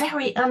become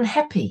very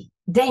unhappy.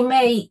 They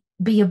may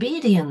be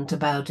obedient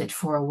about it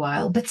for a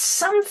while, but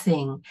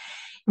something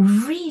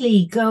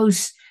really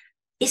goes,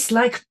 it's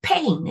like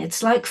pain.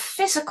 It's like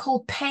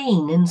physical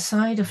pain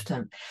inside of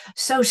them.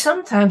 So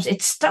sometimes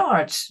it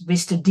starts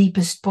with the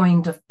deepest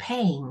point of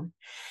pain,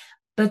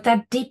 but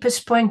that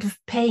deepest point of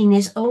pain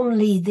is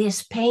only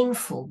this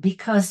painful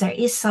because there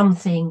is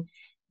something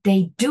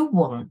they do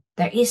want.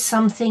 There is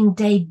something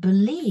they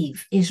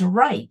believe is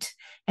right,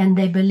 and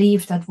they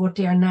believe that what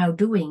they are now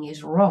doing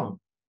is wrong.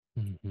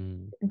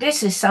 Mm-hmm.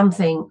 This is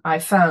something I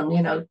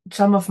found,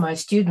 some of my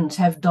students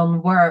have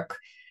done work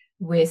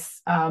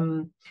with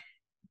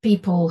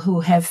people who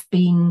have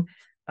been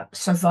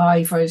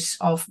survivors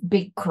of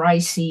big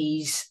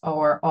crises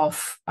or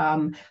of,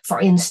 for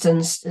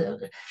instance,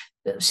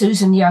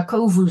 Susan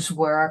Yakovu's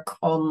work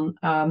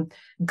on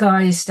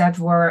guys that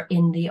were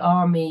in the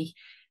army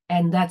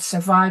and that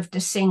survived the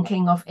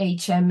sinking of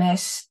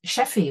HMS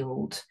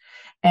Sheffield.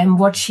 And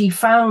what she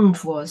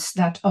found was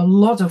that a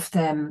lot of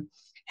them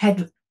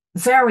had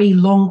very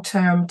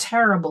long-term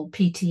terrible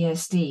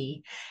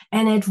PTSD,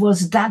 and it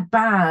was that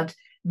bad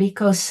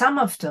because some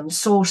of them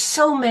saw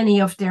so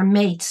many of their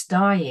mates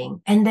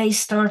dying, and they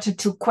started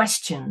to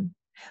question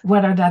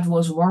whether that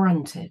was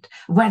warranted,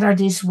 whether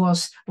this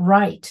was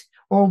right,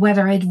 or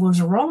whether it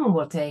was wrong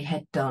what they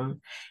had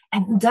done.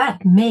 And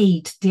that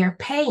made their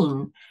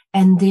pain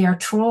and their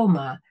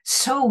trauma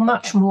so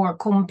much more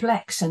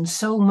complex and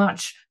so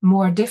much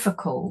more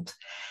difficult.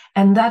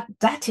 And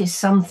that is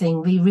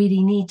something we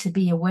really need to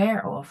be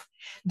aware of.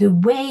 The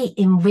way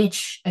in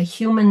which a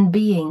human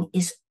being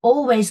is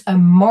always a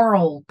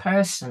moral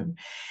person,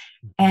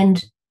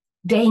 and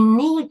they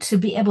need to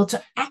be able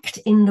to act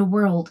in the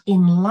world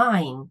in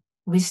line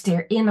with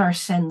their inner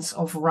sense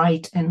of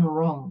right and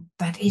wrong.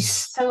 That is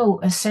so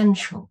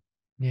essential.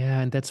 Yeah,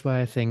 and that's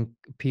why I think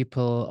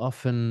people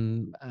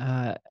often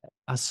are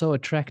so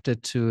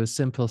attracted to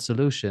simple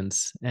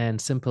solutions and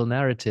simple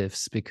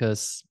narratives,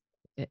 because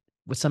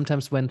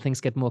sometimes when things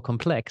get more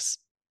complex,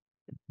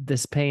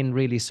 this pain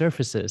really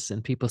surfaces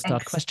and people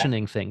start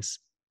questioning things.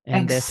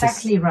 And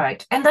exactly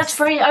right. And that's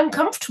very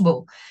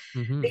uncomfortable,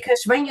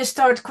 because when you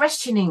start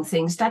questioning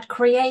things, that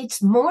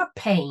creates more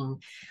pain,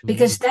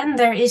 because then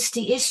there is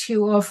the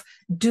issue of,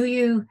 do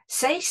you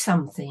say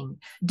something?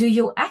 Do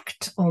you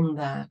act on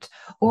that?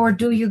 Or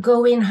do you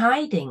go in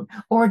hiding?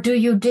 Or do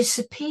you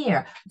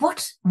disappear?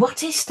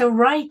 What is the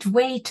right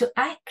way to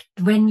act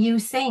when you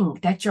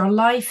think that your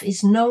life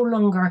is no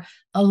longer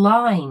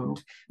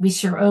aligned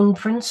with your own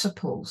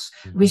principles,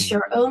 with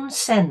your own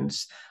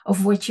sense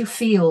of what you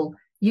feel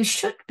you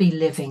should be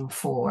living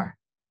for?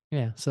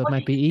 Yeah, so it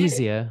might be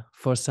easier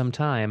for some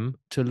time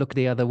to look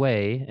the other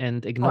way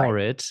and ignore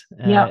it,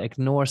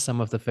 ignore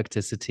some of the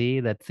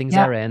facticity that things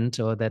are end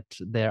or that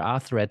there are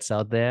threats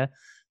out there.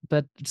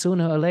 But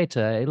sooner or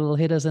later, it'll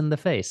hit us in the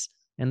face.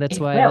 And that's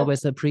why I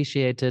always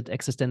appreciated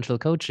existential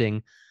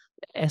coaching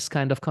as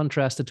kind of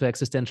contrasted to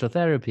existential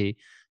therapy,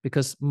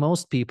 because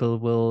most people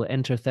will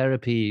enter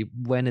therapy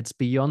when it's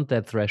beyond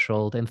that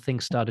threshold and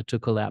things started to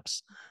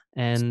collapse.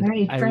 And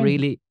I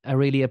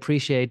really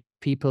appreciate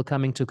people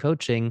coming to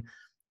coaching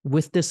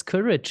with this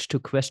courage to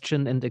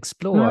question and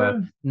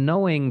explore,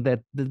 knowing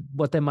that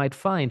what they might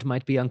find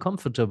might be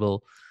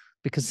uncomfortable,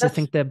 because I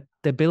think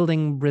they're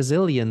building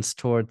resilience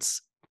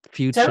towards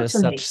future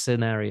such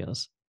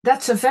scenarios.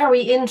 That's a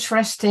very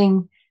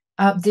interesting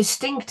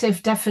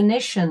distinctive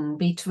definition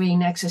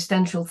between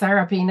existential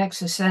therapy and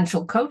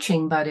existential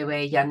coaching, by the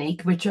way,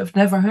 Yannick, which I've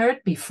never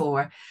heard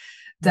before.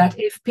 That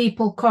if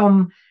people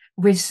come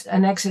with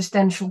an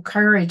existential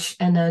courage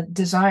and a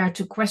desire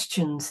to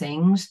question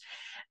things,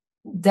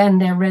 then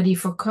they're ready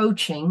for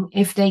coaching.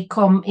 If they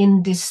come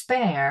in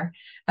despair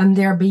and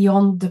they're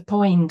beyond the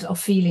point of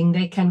feeling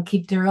they can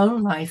keep their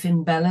own life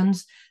in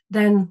balance,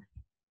 then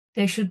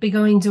they should be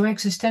going to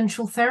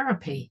existential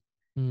therapy.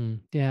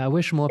 Yeah, I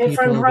wish more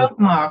different people road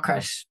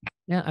markers.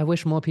 Yeah, I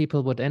wish more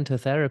people would enter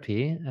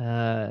therapy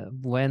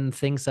when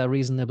things are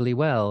reasonably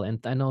well. And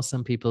I know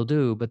some people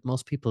do, but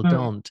most people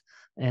don't.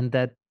 And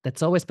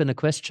that's always been a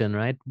question,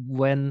 right?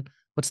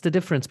 What's the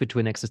difference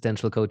between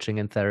existential coaching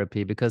and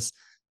therapy? Because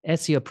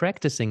as you're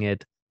practicing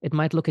it, it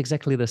might look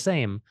exactly the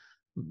same.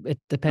 It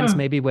depends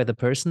maybe where the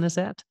person is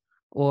at,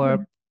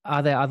 or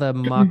are there other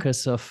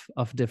markers of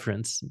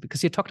difference?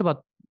 Because you talked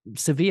about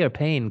severe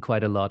pain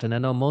quite a lot, and I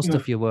know most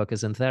of your work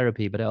is in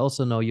therapy, but I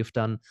also know you've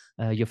done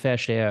your fair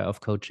share of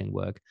coaching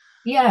work.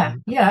 Yeah,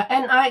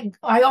 and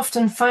I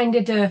often find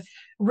it a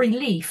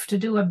relief to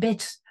do a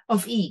bit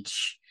of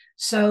each.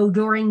 So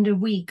during the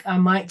week, I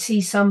might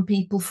see some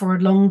people for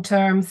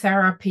long-term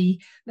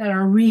therapy that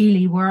are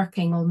really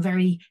working on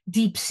very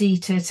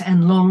deep-seated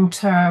and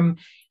long-term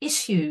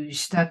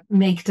issues that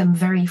make them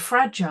very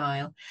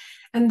fragile.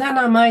 And then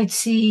I might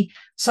see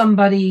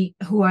somebody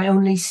who I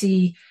only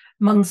see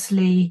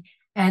monthly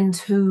and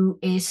who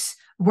is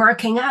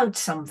working out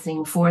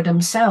something for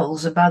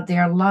themselves about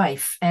their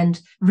life and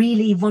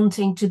really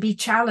wanting to be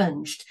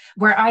challenged,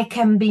 where I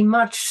can be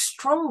much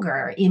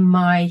stronger in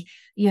my,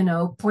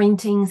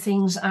 pointing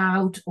things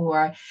out,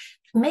 or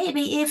maybe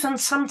even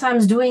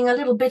sometimes doing a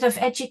little bit of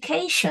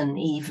education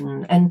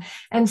even,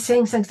 and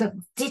saying things like,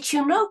 did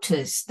you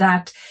notice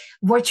that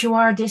what you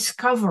are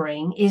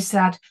discovering is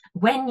that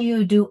when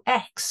you do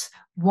X,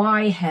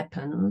 Y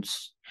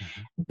happens,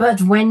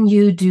 but when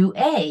you do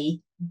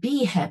A,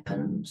 B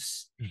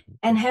happens.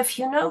 And have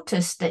you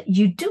noticed that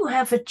you do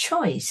have a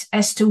choice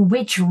as to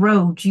which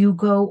road you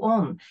go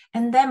on?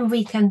 And then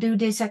we can do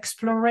these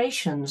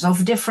explorations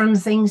of different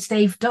things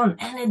they've done,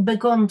 and it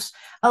becomes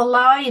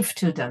alive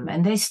to them,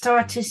 and they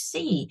start to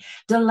see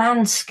the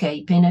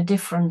landscape in a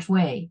different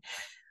way.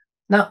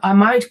 Now, I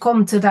might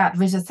come to that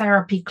with a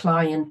therapy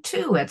client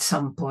too at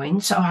some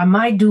point. So I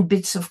might do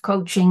bits of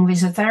coaching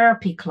with a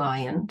therapy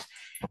client,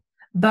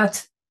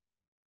 but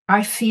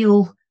I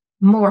feel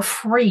more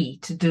free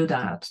to do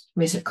that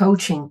with a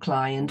coaching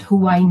client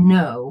who I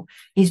know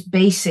is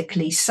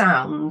basically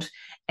sound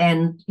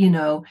and,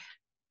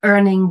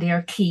 earning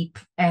their keep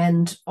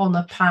and on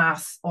a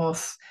path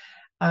of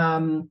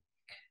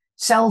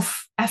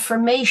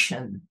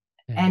self-affirmation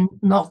and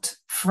not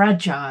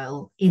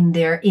fragile in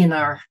their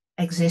inner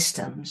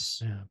existence.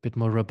 Yeah, a bit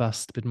more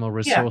robust, a bit more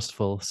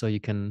resourceful, so you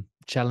can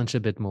challenge a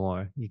bit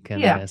more. You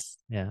can,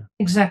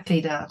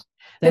 exactly that.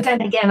 But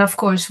then again, of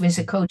course, with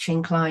a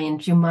coaching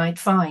client, you might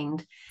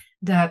find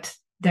that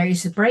there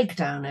is a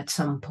breakdown at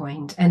some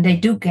point, and they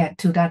do get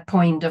to that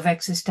point of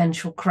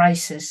existential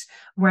crisis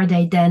where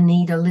they then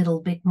need a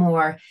little bit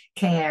more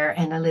care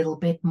and a little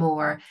bit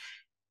more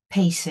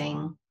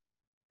pacing,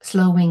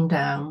 slowing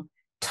down,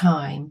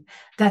 time.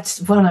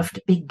 That's one of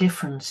the big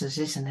differences,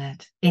 isn't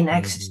it? In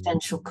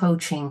existential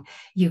coaching,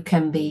 you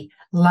can be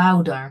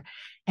louder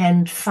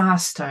and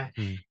faster.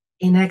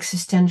 In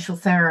existential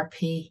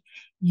therapy,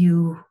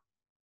 you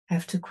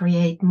have to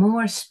create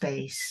more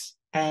space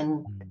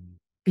and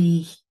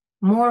be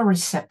more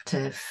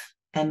receptive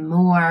and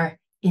more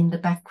in the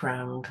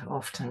background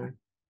often.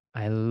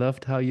 I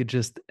loved how you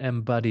just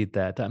embodied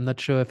that. I'm not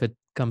sure if it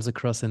comes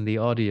across in the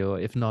audio.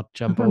 If not,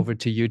 jump over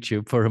to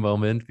YouTube for a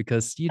moment,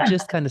 because you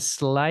just kind of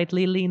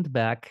slightly leaned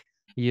back,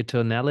 your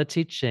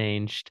tonality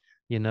changed,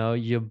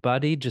 your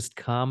body just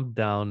calmed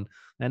down,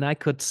 and I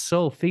could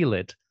so feel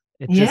it.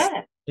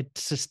 It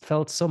just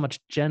felt so much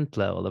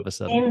gentler all of a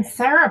sudden. In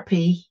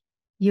therapy,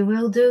 you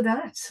will do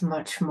that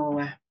much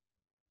more.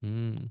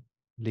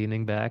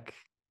 Leaning back,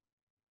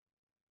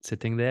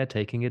 sitting there,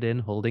 taking it in,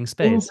 holding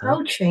space. In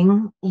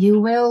coaching, you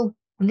will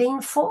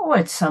lean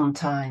forward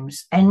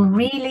sometimes and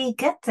really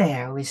get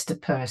there with the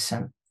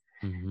person.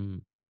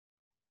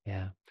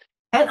 Yeah.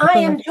 And I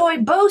enjoy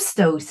both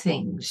those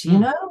things,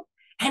 and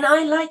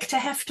I like to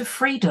have the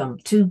freedom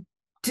to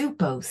do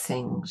both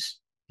things.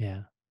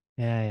 Yeah.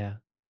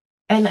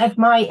 And at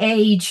my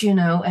age,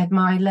 at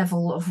my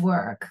level of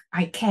work,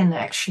 I can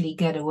actually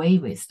get away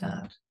with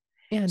that.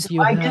 Yeah,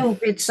 so I do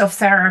bits of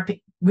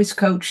therapy with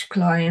coach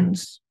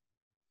clients,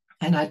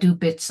 and I do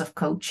bits of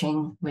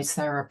coaching with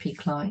therapy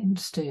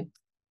clients too.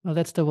 Well,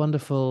 that's the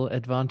wonderful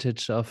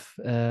advantage of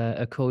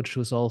a coach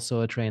who's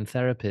also a trained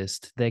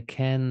therapist. They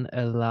can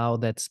allow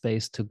that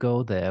space to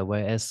go there,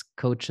 whereas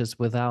coaches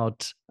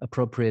without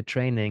appropriate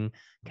training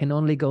can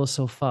only go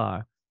so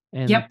far.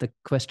 and the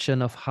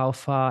question of how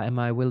far am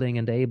I willing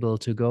and able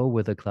to go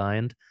with a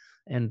client,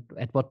 and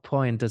at what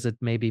point does it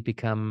maybe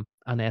become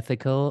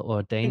unethical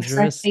or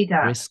dangerous, Exactly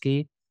that.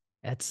 risky?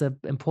 That's an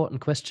important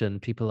question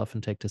people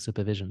often take to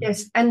supervision.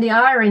 Yes, and the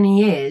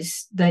irony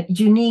is that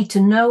you need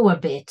to know a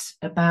bit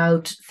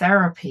about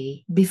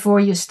therapy before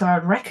you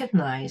start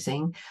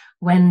recognizing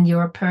when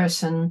your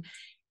person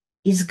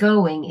is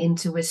going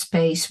into a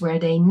space where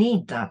they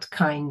need that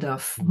kind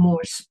of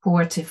more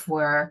supportive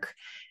work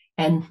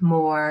and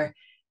more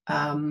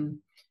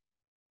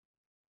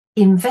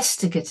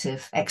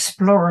investigative,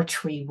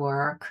 exploratory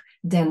work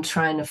than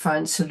trying to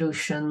find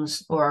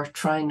solutions or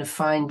trying to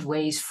find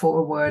ways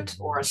forward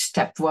or a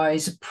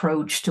stepwise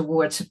approach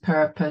towards a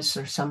purpose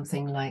or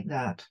something like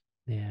that.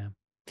 Yeah.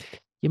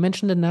 You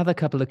mentioned another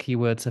couple of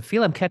keywords. I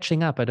feel I'm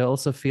catching up, but I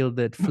also feel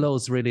that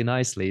flows really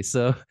nicely.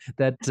 So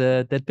that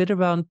bit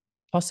around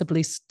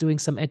possibly doing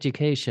some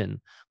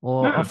education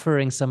or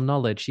offering some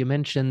knowledge. You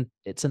mentioned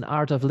it's an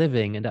art of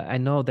living, and I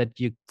know that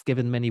you've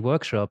given many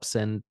workshops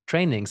and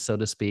trainings, so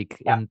to speak,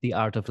 in the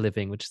art of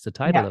living, which is the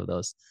title of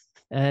those.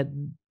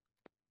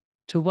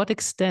 To what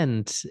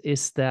extent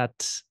is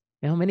that?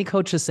 Many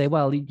coaches say,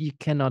 well, you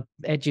cannot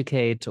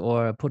educate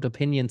or put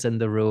opinions in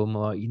the room,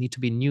 or you need to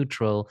be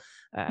neutral.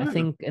 I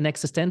think an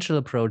existential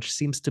approach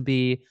seems to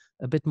be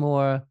a bit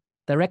more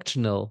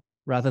directional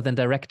rather than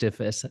directive,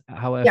 as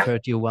how I've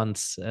heard you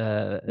once.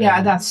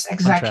 That's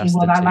exactly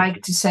what I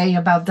like to say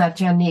about that,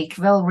 Yannick.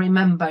 Well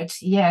remembered.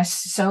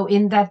 Yes. So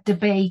in that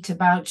debate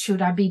about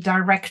should I be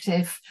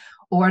directive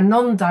or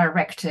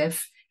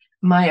non-directive,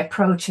 my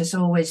approach has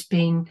always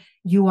been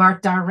you are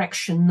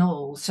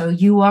directional. So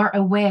you are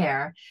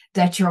aware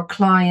that your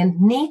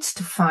client needs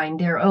to find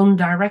their own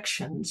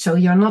direction. So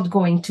you're not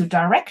going to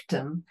direct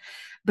them,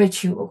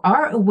 but you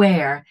are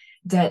aware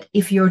that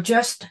if you're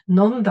just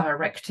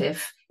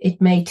non-directive,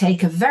 it may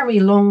take a very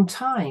long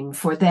time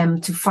for them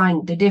to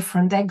find the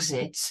different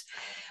exits,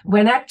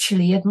 when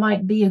actually it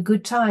might be a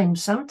good time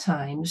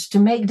sometimes to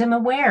make them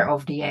aware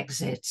of the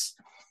exits.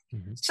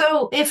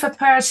 So if a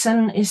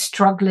person is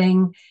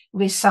struggling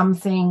with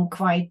something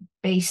quite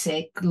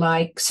basic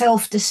like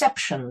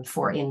self-deception,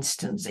 for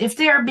instance, if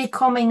they're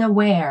becoming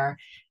aware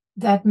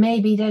that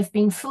maybe they've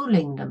been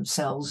fooling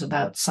themselves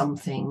about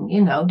something,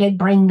 they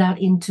bring that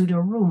into the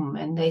room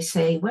and they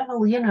say,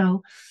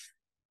 well,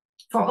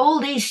 for all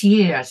these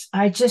years,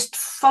 I just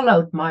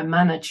followed my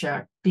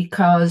manager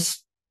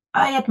because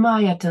I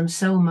admired them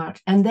so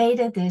much, and they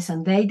did this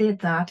and they did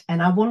that,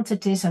 and I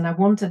wanted this and I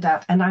wanted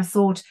that, and I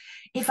thought,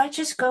 if I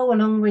just go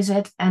along with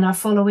it and I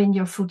follow in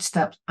your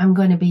footsteps, I'm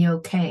going to be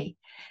okay.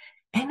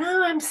 And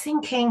now I'm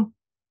thinking,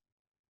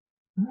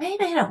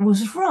 maybe that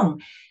was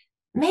wrong.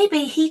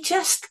 Maybe he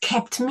just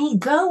kept me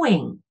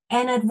going,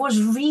 and it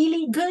was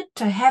really good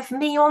to have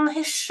me on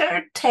his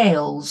shirt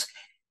tails.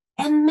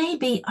 And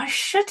maybe I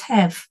should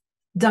have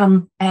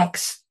done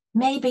X.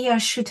 Maybe I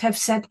should have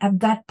said at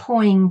that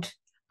point,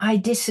 I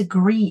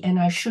disagree, and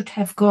I should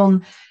have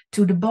gone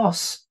to the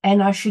boss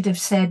and I should have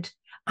said,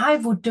 I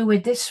would do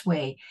it this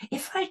way.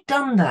 If I'd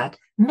done that,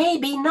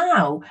 maybe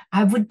now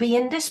I would be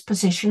in this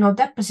position or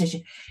that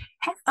position.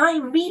 Have I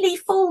really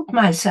fooled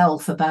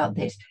myself about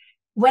this?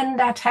 When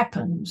that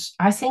happens,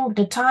 I think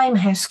the time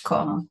has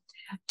come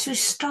to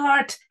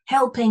start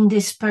helping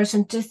this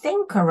person to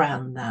think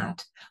around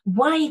that.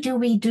 Why do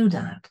we do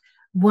that?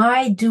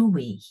 Why do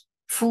we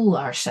fool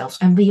ourselves?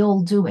 And we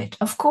all do it.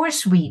 Of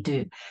course we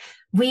do.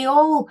 We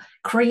all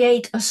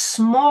create a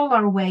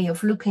smaller way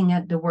of looking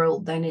at the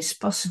world than is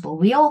possible.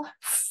 We all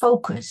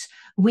focus.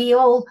 We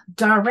all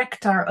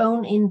direct our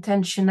own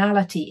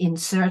intentionality in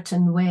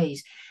certain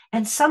ways.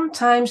 And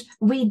sometimes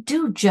we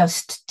do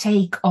just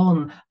take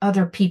on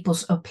other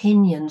people's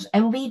opinions,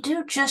 and we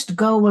do just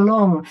go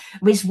along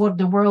with what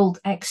the world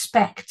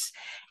expects.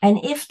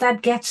 And if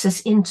that gets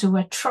us into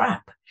a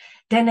trap,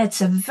 then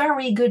it's a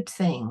very good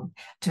thing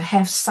to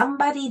have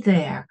somebody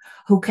there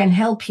who can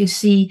help you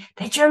see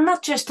that you're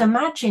not just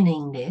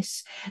imagining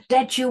this,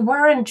 that you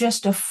weren't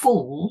just a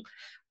fool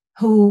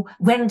who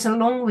went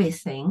along with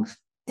things.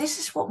 This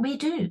is what we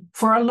do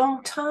for a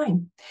long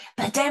time.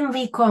 But then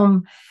we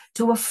come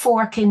to a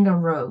fork in the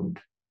road,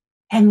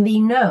 and we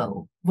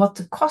know what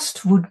the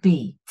cost would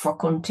be for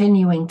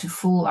continuing to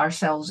fool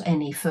ourselves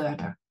any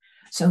further.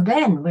 So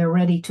then we're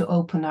ready to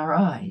open our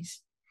eyes.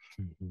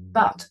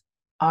 But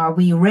are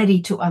we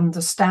ready to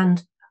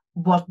understand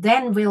what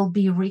then will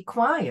be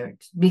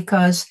required?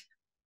 Because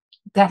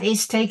that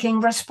is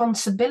taking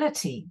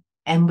responsibility.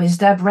 And with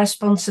that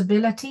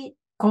responsibility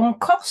come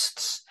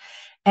costs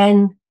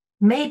and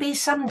maybe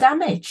some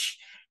damage.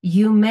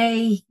 You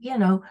may,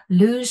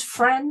 lose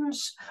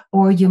friends,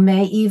 or you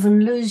may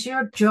even lose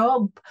your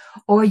job,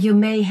 or you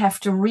may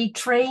have to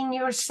retrain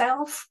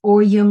yourself,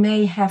 or you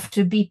may have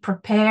to be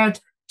prepared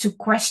to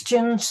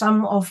question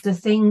some of the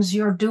things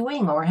you're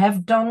doing or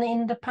have done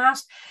in the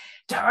past.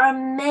 There are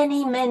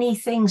many, many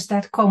things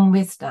that come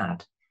with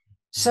that.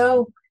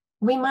 So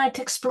we might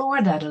explore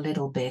that a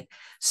little bit,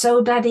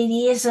 so that it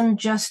isn't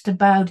just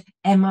about,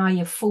 am I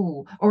a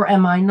fool or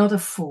am I not a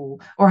fool,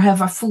 or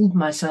have I fooled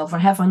myself or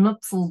have I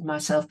not fooled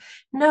myself?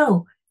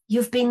 No,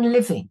 you've been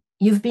living,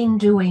 you've been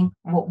doing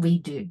what we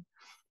do.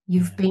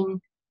 You've been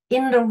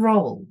in the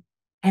role,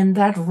 and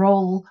that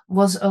role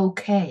was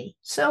okay.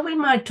 So we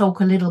might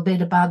talk a little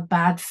bit about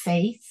bad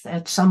faith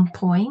at some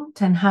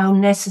point and how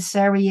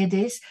necessary it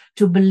is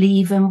to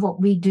believe in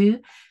what we do.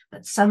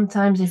 But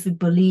sometimes if we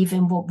believe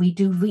in what we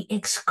do, we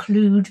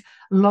exclude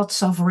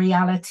lots of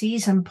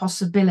realities and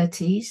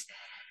possibilities.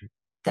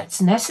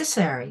 That's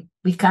necessary.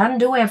 We can't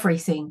do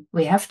everything.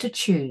 We have to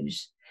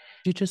choose.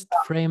 Could you just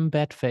frame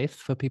bad faith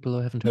for people who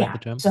haven't heard the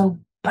term? So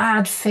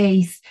bad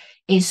faith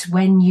is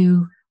when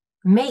you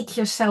make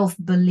yourself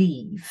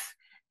believe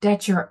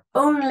that you're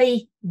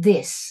only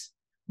this,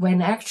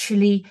 when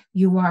actually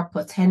you are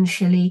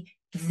potentially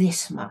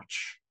this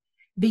much,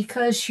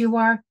 because you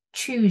are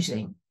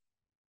choosing.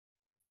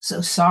 So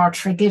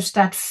Sartre gives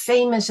that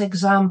famous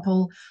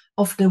example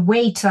of the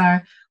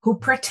waiter who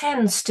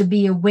pretends to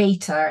be a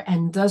waiter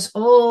and does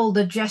all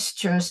the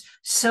gestures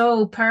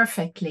so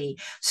perfectly,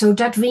 so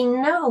that we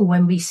know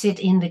when we sit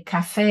in the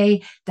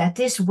cafe that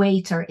this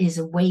waiter is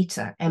a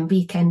waiter, and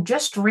we can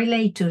just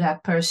relate to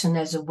that person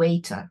as a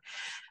waiter.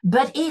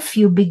 But if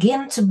you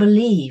begin to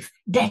believe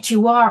that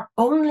you are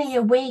only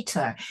a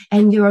waiter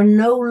and you're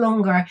no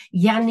longer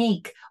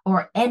Yannick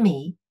or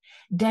Emmy,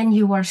 then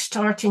you are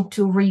starting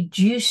to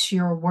reduce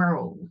your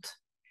world.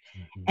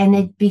 And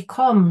it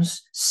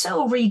becomes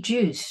so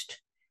reduced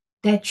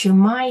that you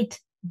might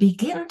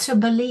begin to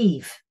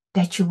believe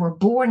that you were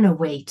born a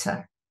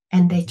waiter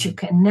and that you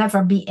can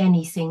never be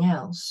anything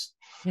else.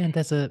 Yeah, and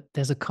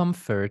there's a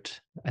comfort,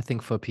 I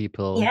think, for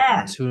people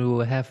to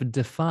have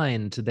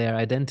defined their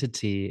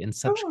identity in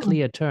such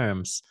clear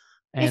terms.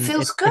 And it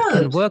feels good.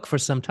 It can work for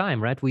some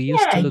time, right? We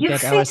used to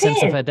get our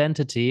sense of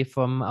identity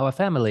from our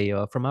family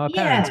or from our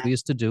parents. We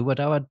used to do what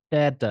our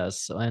dad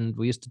does, and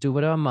we used to do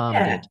what our mom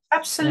did.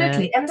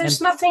 Absolutely. And there's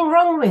nothing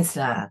wrong with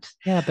that.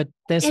 Yeah, but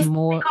there's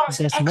more.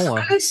 There's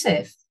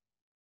exclusive,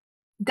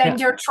 then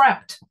you're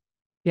trapped.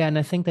 Yeah, and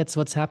I think that's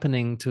what's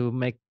happening, to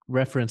make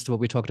reference to what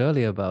we talked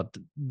earlier about.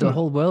 The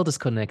whole world is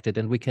connected,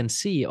 and we can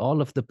see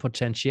all of the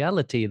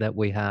potentiality that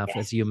we have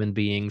as human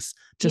beings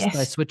just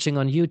by switching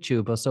on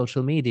YouTube or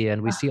social media,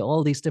 and we see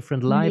all these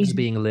different lives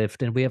being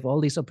lived, and we have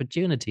all these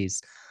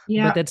opportunities.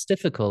 But that's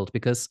difficult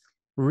because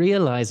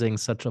realizing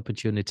such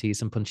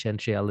opportunities and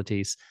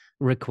potentialities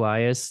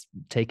requires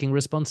taking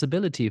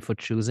responsibility for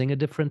choosing a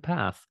different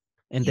path.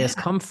 And there's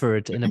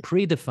comfort in a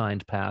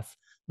predefined path,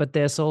 but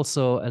there's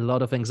also a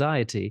lot of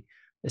anxiety,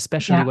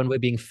 especially when we're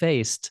being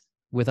faced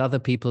with other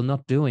people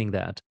not doing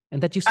that.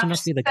 And that used to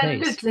not be the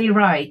case. Absolutely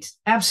right.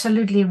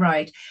 Absolutely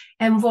right.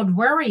 And what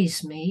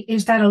worries me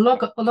is that a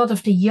lot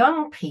of the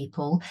young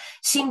people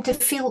seem to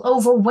feel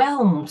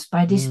overwhelmed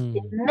by this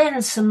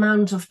immense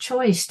amount of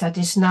choice that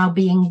is now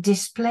being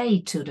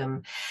displayed to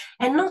them.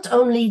 And not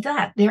only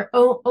that, they're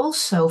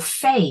also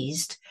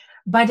fazed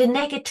by the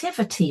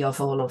negativity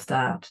of all of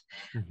that.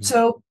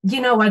 So,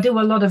 I do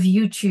a lot of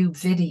YouTube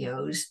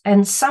videos,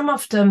 and some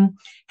of them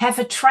have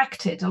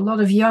attracted a lot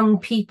of young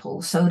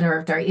people. So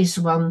there is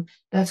one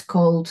that's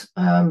called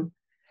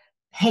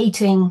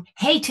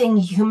hating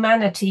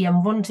humanity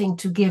and wanting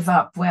to give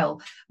up. Well,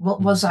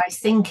 what was I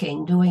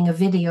thinking doing a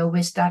video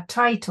with that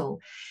title?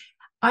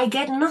 I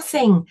get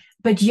nothing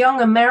but young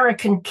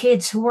American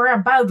kids who are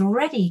about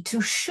ready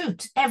to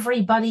shoot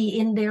everybody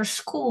in their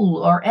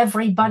school or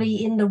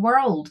everybody in the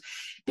world,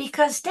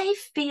 because they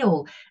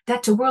feel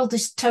that the world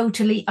is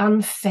totally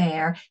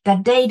unfair,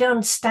 that they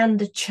don't stand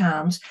a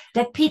chance,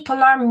 that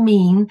people are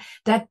mean,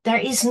 that there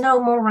is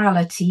no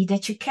morality,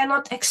 that you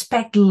cannot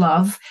expect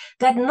love,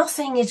 that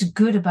nothing is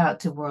good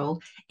about the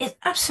world. It's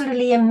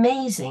absolutely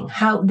amazing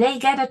how they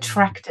get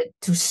attracted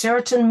to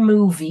certain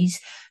movies,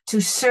 to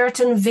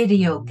certain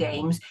video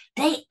games.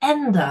 They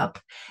end up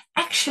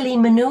actually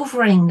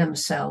maneuvering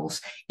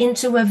themselves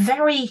into a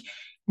very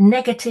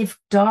negative,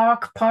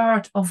 dark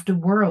part of the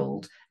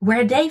world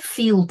where they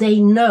feel they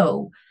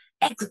know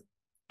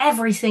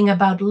everything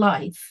about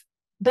life,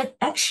 but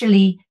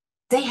actually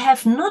they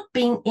have not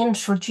been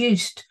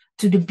introduced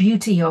to the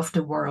beauty of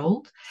the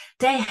world.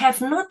 They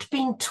have not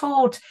been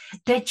taught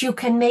that you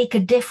can make a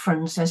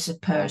difference as a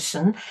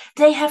person.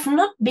 They have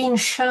not been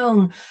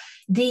shown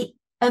the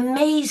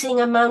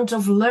amazing amount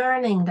of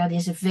learning that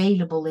is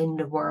available in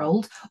the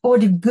world, or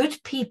the good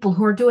people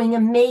who are doing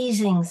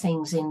amazing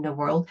things in the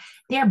world.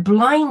 They're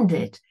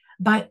blinded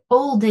by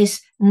all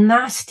this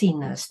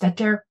nastiness that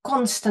they're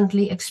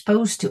constantly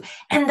exposed to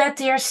and that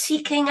they're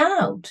seeking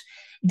out.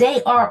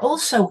 They are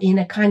also in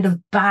a kind of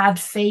bad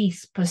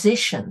faith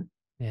position.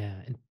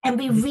 Yeah. And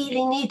we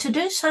really need to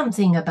do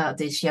something about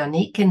this,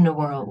 Yannick, in the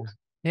world.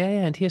 Yeah,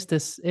 and here's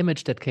this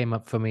image that came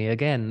up for me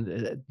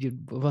again.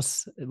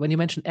 Was when you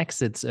mentioned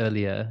exits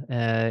earlier,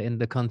 in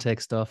the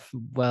context of,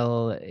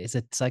 well, is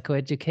it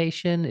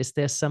psychoeducation? Is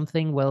there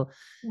something? Well,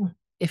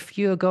 if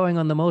you're going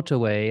on the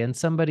motorway and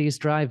somebody's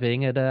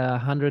driving at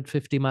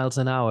 150 miles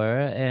an hour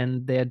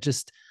and they're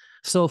just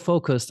so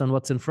focused on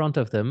what's in front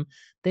of them,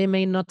 they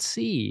may not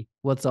see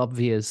what's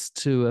obvious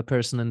to a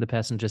person in the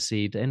passenger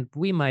seat. And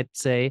we might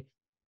say,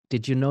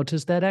 did you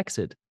notice that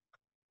exit?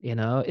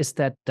 Is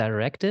that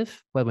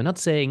directive? Well, we're not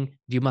saying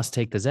you must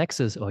take this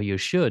exercise or you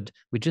should.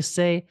 We just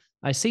say,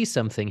 I see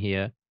something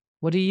here.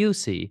 What do you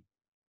see?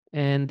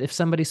 And if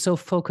somebody's so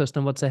focused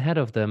on what's ahead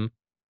of them,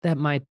 that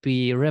might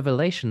be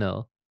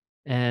revelational.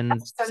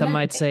 And some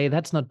might Absolutely. say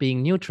that's not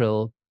being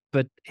neutral,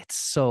 but it's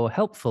so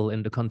helpful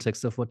in the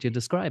context of what you're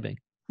describing.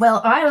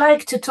 Well, I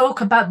like to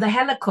talk about the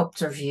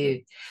helicopter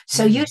view.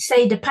 So you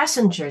say the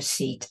passenger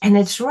seat, and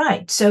it's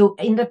right. So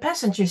in the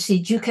passenger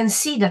seat, you can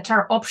see that there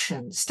are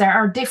options. There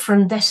are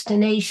different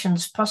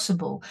destinations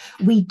possible.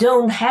 We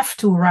don't have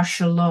to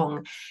rush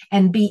along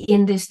and be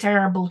in this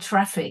terrible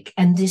traffic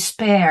and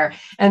despair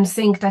and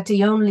think that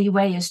the only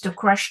way is to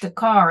crash the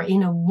car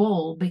in a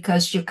wall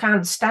because you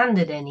can't stand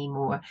it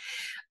anymore.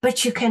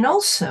 But you can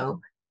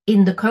also,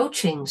 in the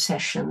coaching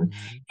session,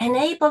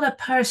 enable a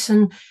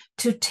person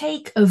to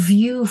take a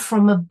view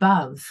from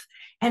above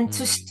and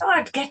to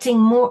start getting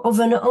more of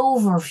an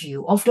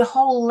overview of the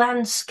whole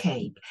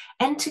landscape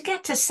and to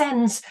get a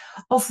sense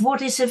of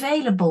what is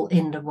available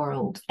in the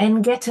world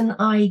and get an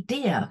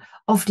idea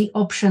of the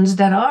options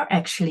that are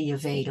actually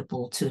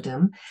available to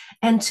them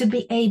and to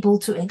be able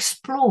to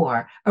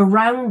explore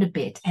around a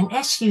bit. And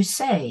as you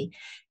say,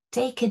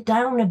 take it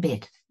down a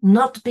bit,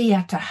 not be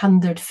at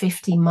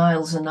 150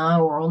 miles an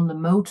hour on the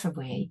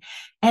motorway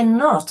and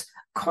not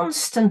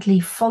constantly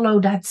follow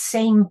that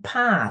same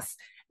path,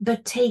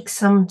 but take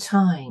some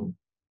time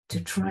to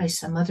try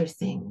some other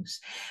things.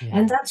 Yeah.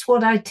 And that's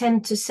what I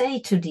tend to say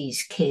to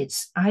these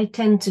kids. I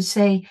tend to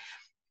say,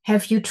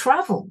 have you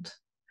traveled?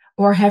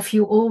 Or have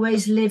you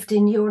always lived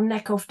in your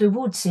neck of the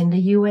woods in the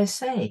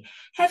USA?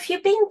 Have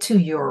you been to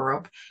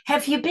Europe?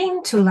 Have you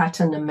been to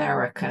Latin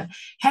America?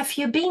 Have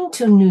you been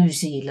to New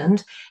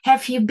Zealand?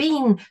 Have you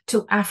been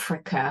to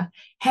Africa?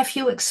 Have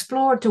you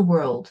explored the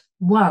world?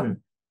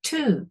 1.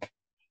 2,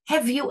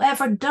 have you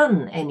ever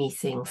done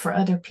anything for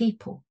other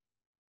people?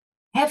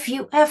 Have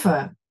you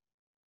ever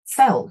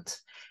felt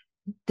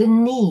the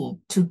need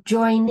to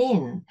join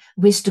in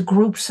with the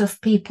groups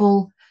of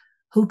people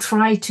who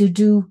try to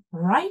do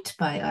right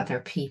by other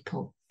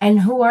people and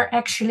who are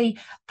actually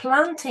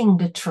planting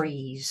the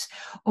trees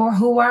or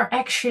who are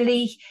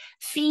actually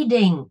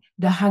feeding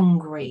the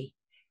hungry?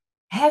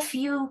 Have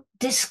you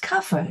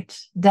discovered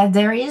that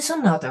there is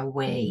another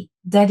way,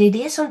 that it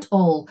isn't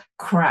all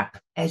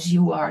crap as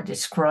you are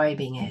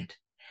describing it?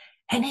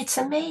 And it's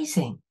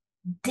amazing.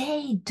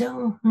 They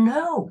don't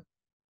know.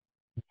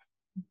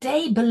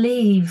 They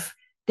believe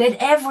that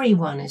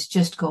everyone is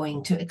just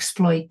going to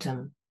exploit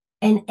them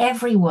and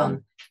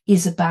everyone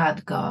is a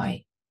bad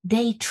guy.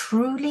 They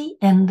truly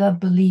end up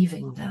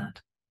believing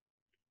that.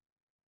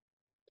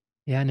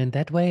 Yeah, and in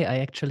that way, I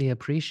actually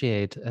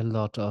appreciate a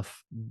lot of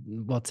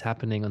what's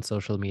happening on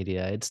social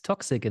media. It's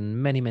toxic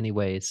in many, many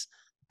ways,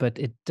 but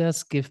it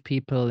does give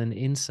people an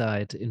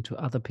insight into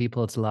other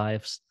people's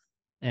lives.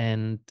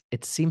 And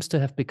it seems to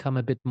have become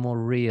a bit more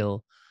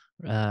real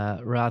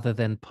rather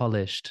than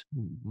polished,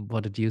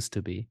 what it used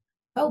to be.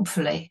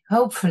 Hopefully.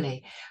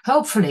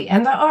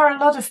 And there are a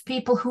lot of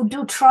people who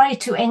do try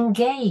to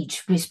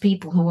engage with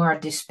people who are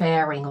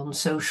despairing on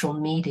social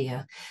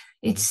media.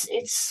 It's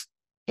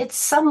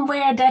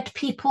somewhere that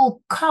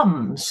people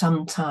come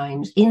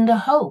sometimes in the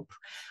hope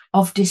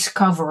of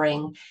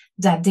discovering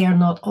that they're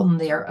not on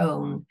their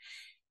own.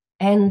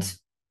 And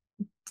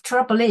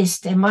trouble is,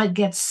 they might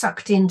get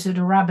sucked into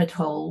the rabbit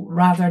hole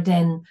rather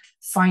than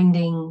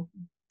finding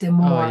the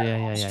more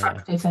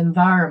constructive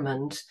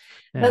environment.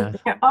 Yeah.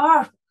 But there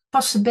are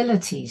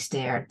possibilities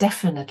there,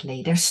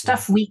 definitely. There's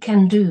stuff we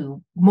can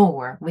do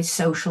more with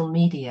social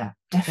media,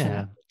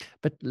 definitely. Yeah.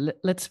 But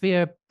let's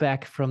veer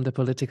back from the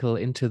political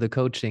into the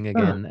coaching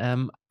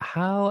again.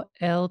 How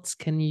else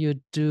can you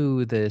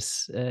do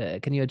this?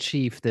 Can you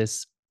achieve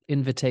this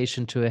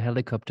invitation to a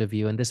helicopter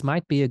view? And this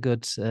might be a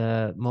good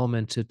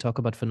moment to talk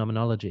about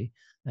phenomenology.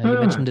 You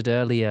mentioned it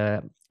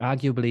earlier.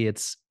 Arguably,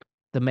 it's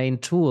the main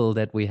tool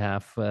that we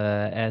have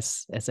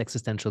as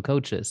existential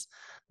coaches.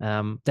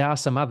 There are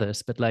some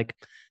others, but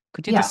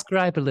could you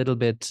describe a little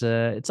bit?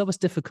 It's always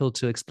difficult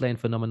to explain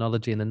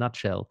phenomenology in a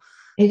nutshell.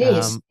 It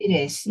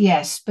is,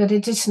 yes, but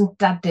it isn't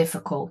that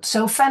difficult.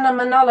 So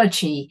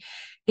phenomenology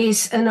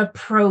is an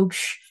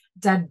approach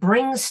that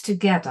brings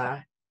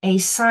together a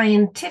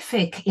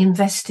scientific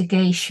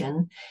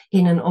investigation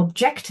in an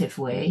objective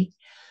way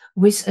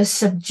with a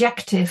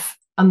subjective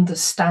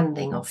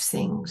understanding of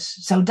things.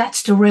 So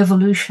that's the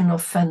revolution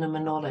of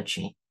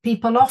phenomenology.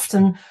 People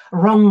often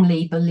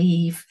wrongly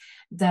believe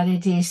that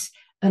it is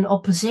an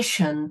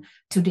opposition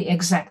to the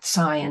exact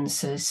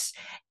sciences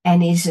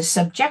and is a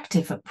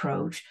subjective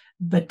approach.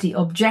 But the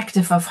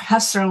objective of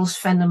Husserl's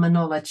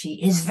phenomenology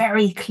is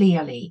very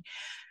clearly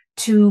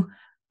to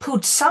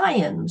put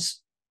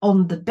science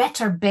on the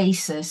better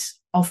basis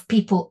of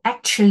people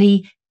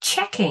actually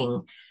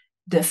checking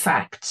the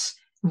facts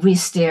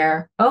with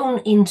their own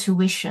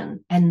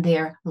intuition and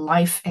their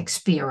life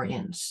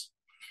experience.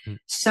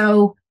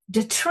 So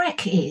the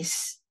trick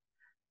is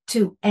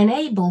to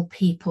enable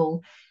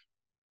people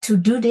to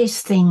do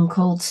this thing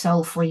called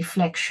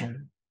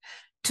self-reflection,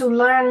 to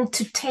learn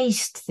to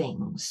taste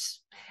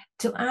things,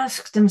 to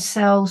ask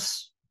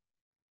themselves,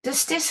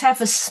 Does this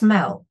have a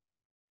smell?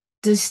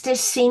 Does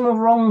this seem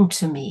wrong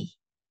to me?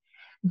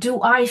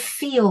 Do I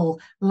feel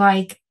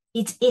like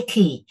it's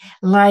icky,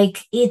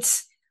 like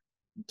it's,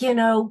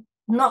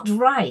 not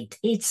right?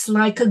 It's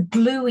like a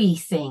gluey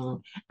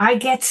thing. I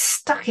get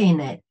stuck in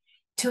it.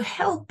 To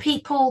help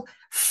people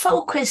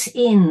focus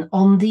in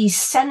on these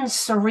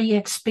sensory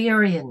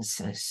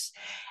experiences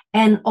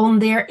and on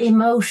their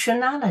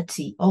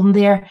emotionality, on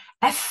their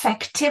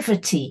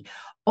affectivity,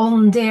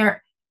 on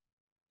their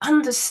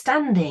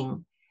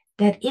understanding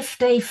that if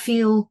they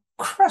feel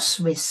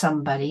cross with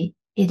somebody,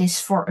 it is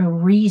for a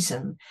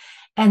reason.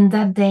 And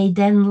that they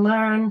then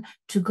learn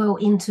to go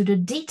into the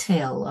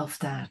detail of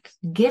that,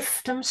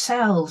 give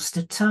themselves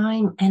the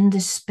time and the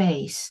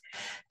space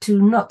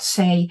to not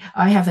say,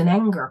 I have an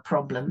anger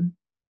problem,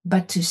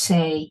 but to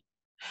say,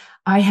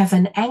 I have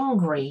an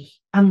angry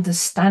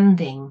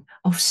understanding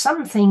of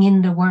something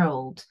in the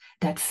world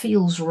that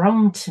feels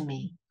wrong to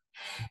me.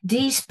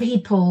 These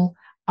people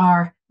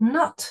are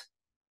not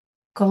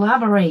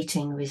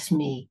collaborating with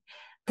me.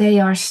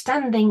 They are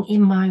standing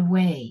in my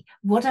way.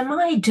 What am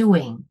I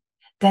doing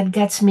that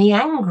gets me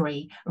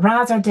angry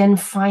rather than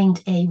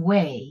find a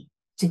way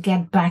to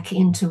get back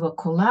into a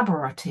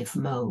collaborative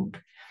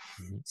mode?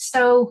 Mm-hmm.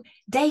 So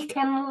they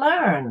can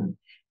learn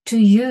to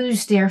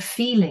use their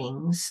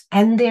feelings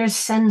and their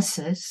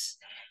senses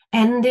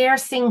and their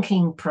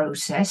thinking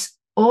process,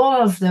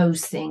 all of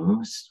those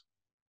things,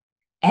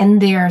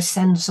 and their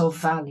sense of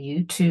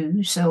value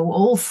too. So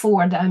all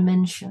 4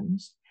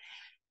 dimensions,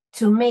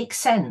 to make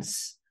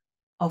sense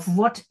of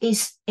what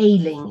is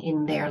ailing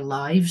in their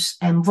lives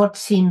and what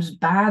seems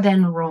bad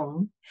and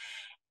wrong,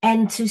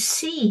 and to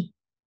see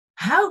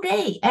how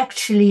they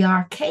actually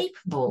are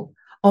capable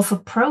of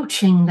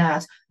approaching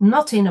that,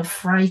 not in a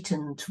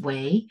frightened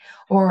way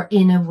or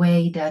in a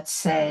way that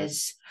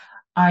says,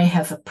 I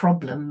have a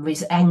problem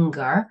with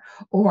anger,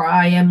 or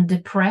I am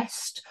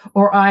depressed,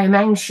 or I am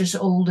anxious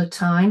all the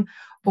time,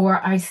 or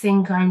I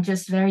think I'm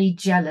just very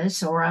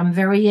jealous, or I'm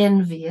very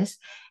envious,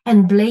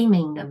 and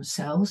blaming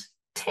themselves.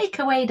 Take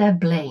away that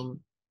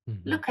blame.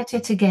 Mm-hmm. Look at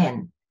it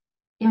again.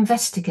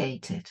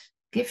 Investigate it.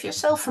 Give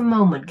yourself a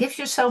moment. Give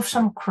yourself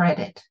some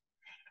credit.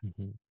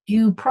 Mm-hmm.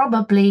 You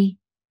probably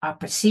are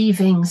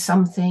perceiving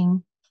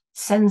something,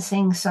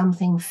 sensing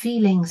something,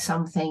 feeling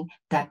something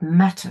that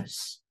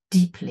matters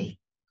deeply.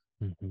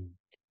 Mm-hmm.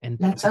 And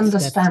let's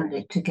understand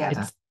it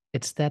together.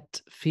 It's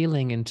that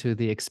feeling into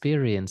the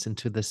experience,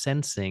 into the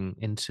sensing,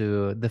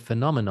 into the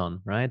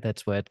phenomenon, right?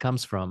 That's where it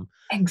comes from.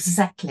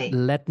 Exactly.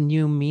 Let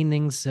new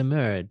meanings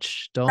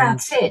emerge.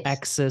 Don't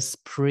access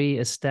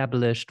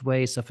pre-established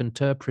ways of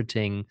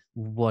interpreting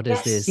what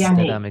is this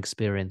Yannick. that I'm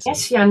experiencing.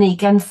 Yes,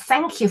 Yannick, and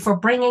thank you for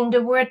bringing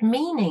the word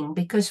meaning,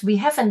 because we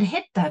haven't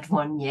hit that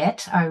one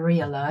yet, I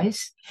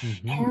realize.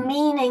 Mm-hmm. And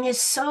meaning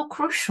is so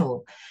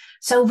crucial.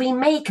 So we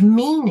make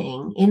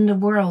meaning in the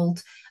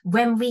world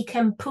when we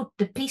can put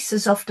the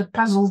pieces of the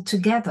puzzle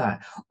together,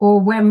 or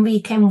when we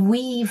can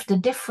weave the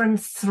different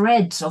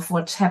threads of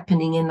what's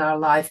happening in our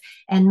life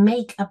and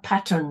make a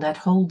pattern that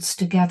holds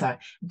together.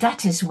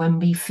 That is when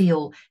we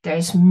feel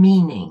there's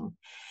meaning.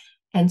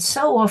 And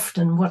so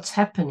often what's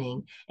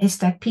happening is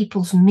that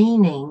people's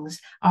meanings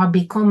are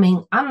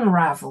becoming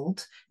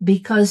unraveled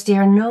because they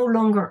are no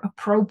longer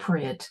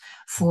appropriate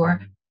for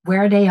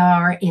where they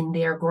are in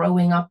their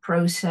growing up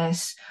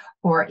process,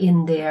 or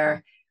in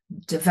their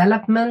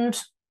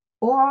development,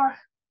 or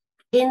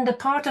in the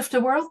part of the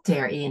world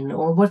they're in,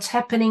 or what's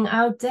happening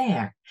out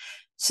there.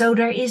 So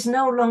there is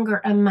no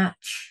longer a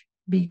match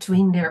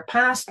between their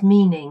past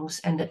meanings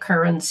and the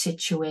current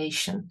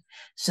situation.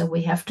 So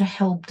we have to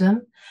help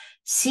them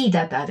see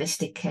that that is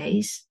the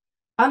case,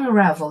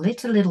 unravel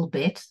it a little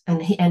bit,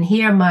 and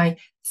here my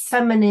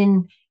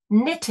feminine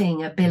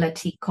knitting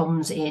ability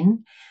comes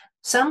in.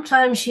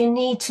 Sometimes you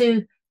need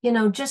to,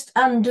 just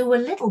undo a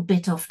little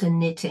bit of the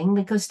knitting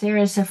because there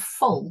is a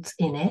fault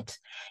in it,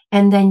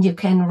 and then you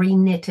can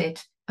re-knit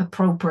it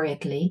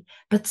appropriately.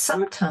 But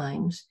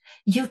sometimes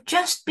you've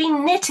just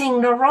been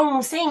knitting the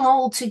wrong thing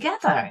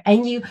altogether,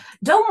 and you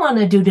don't want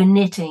to do the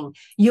knitting.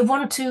 You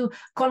want to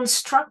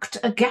construct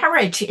a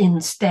garage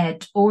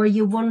instead, or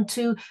you want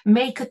to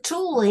make a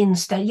tool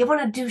instead. You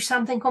want to do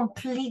something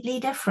completely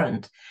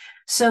different.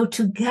 So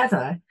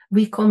together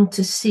we come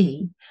to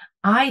see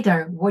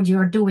either what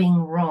you're doing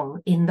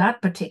wrong in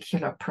that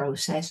particular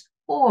process,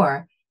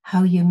 or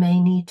how you may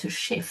need to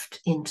shift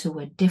into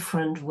a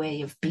different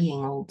way of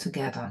being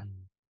altogether.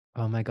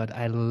 Oh my God,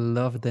 I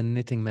love the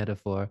knitting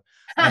metaphor.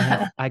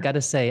 I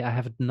gotta say, I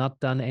have not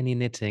done any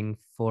knitting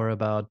for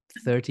about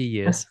 30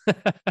 years.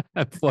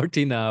 I'm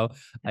 40 now.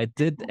 I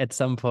did at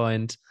some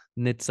point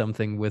knit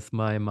something with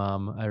my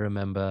mom, I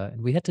remember.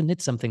 And we had to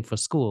knit something for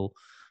school.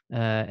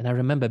 And I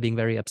remember being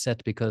very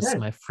upset because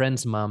my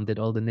friend's mom did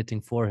all the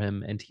knitting for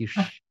him, and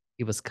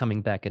he was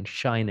coming back and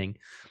shining.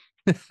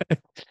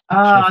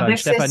 Oh,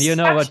 Stefan, you is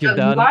know what such you've a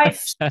done. life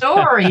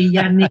story,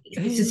 Yannick.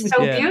 This is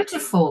so Yeah.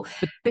 beautiful.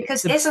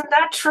 Because isn't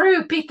that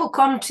true? People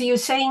come to you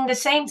saying the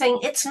same thing.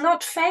 It's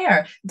not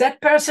fair.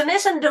 That person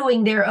isn't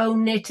doing their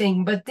own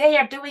knitting, but they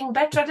are doing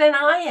better than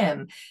I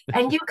am.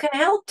 And you can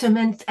help them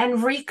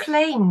and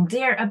reclaim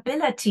their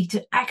ability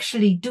to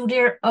actually do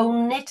their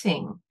own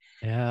knitting.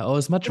 Yeah, oh,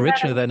 it's much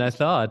richer than I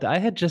thought. I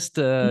had just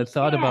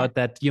thought about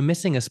that you're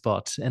missing a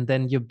spot, and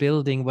then you're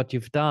building what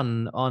you've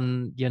done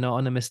on,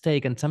 on a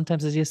mistake. And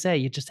sometimes, as you say,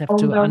 you just have On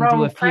to the undo a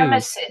wrong few.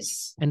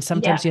 premises. And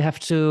sometimes you have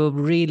to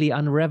really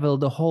unravel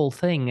the whole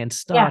thing and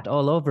start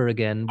all over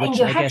again, which and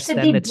you I have guess to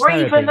then be it's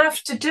brave therapy.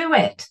 enough to do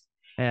it.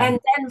 Yeah. And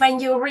then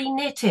when you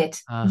reknit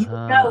it, you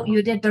know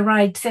you did the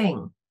right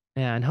thing.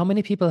 Yeah, and how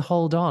many people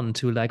hold on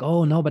to like,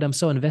 oh no, but I'm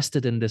so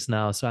invested in this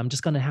now, so I'm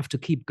just gonna have to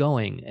keep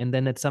going. And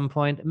then at some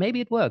point, maybe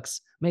it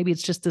works. Maybe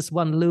it's just this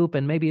one loop,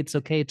 and maybe it's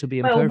okay to be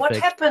imperfect.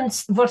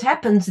 What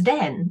happens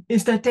then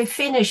is that they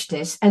finish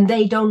this and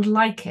they don't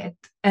like it,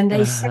 and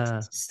they set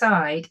it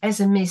aside as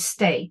a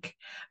mistake.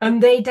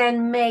 And they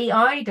then may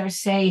either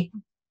say,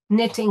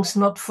 knitting's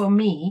not for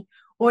me,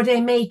 or they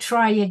may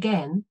try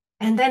again.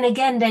 And then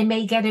again, they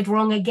may get it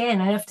wrong again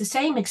and have the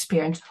same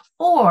experience,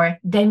 or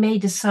they may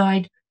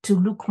decide to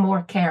look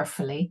more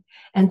carefully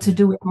and to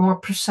do it more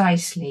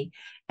precisely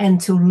and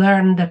to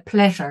learn the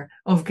pleasure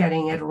of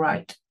getting it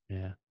right.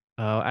 Yeah.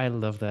 Oh, I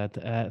love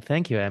that.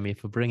 Thank you, Emmy,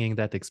 for bringing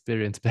that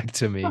experience back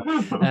to me.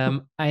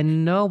 I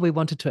know we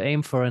wanted to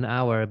aim for an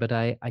hour, but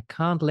I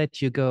can't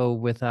let you go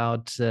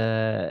without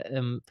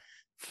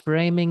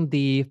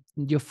framing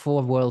your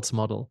four worlds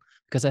model,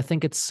 because I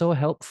think it's so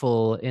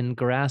helpful in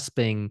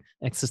grasping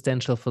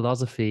existential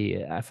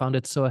philosophy. I found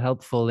it so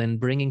helpful in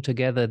bringing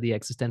together the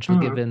existential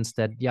givens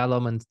that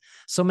Yalom and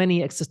so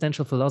many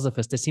existential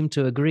philosophers, they seem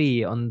to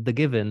agree on the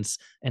givens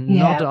and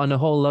not on a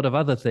whole lot of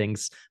other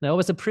things. And I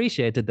always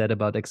appreciated that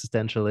about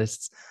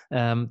existentialists,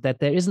 that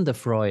there isn't a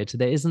Freud,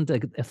 there isn't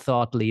a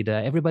thought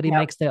leader. Everybody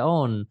makes their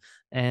own.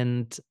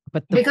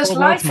 But the because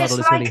life is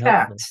like really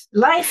that. helpful.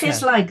 Life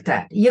is like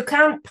that. You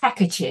can't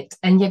package it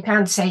and you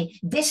can't say,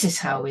 this is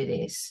how it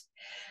is.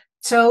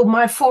 So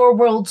my four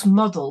worlds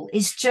model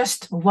is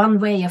just one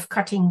way of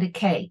cutting the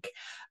cake,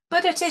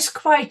 but it is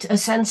quite a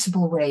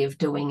sensible way of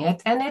doing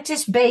it. And it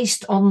is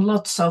based on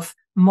lots of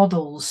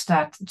models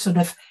that sort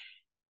of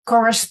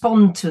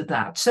correspond to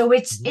that. So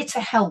it's a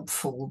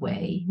helpful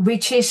way,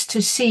 which is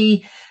to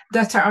see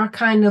that there are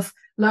kind of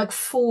like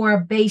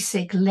four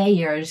basic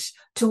layers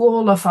to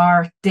all of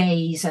our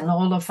days and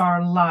all of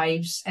our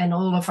lives and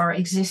all of our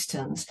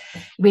existence,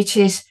 which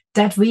is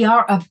that we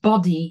are a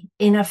body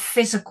in a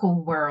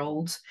physical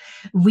world.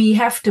 We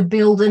have to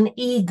build an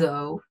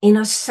ego in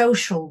a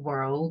social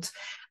world.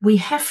 We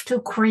have to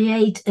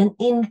create an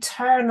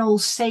internal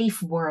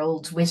safe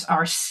world with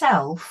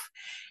ourself.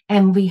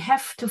 And we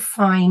have to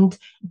find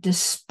the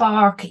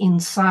spark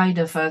inside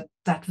of it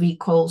that we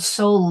call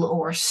soul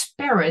or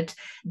spirit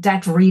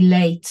that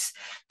relates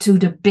to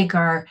the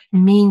bigger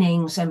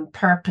meanings and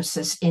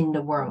purposes in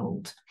the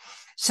world.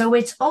 So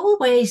it's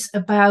always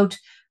about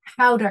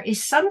how there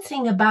is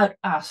something about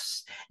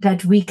us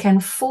that we can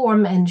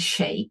form and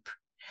shape: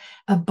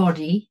 a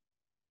body,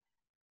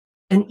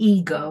 an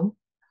ego,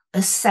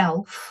 a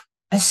self,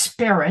 a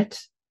spirit.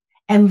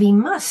 And we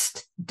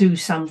must do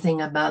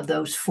something about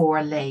those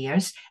four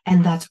layers.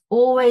 And that's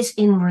always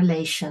in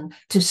relation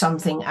to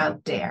something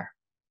out there.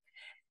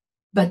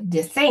 But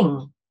the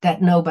thing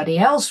that nobody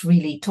else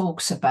really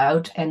talks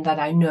about, and that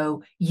I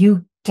know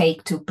you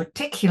take to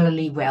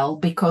particularly well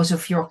because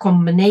of your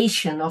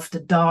combination of the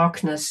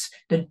darkness,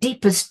 the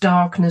deepest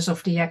darkness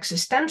of the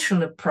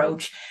existential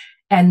approach,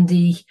 and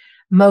the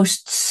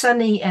most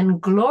sunny and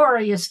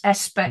glorious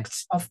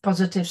aspects of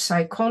positive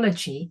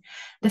psychology,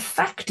 the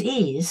fact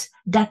is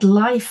that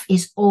life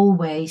is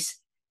always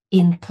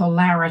in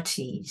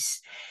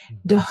polarities.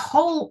 The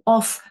whole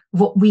of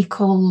what we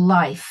call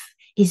life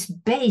is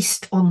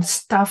based on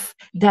stuff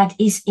that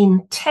is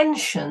in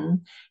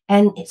tension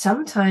and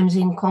sometimes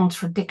in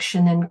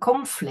contradiction and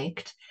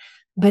conflict,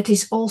 but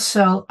is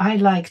also, I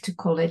like to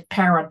call it,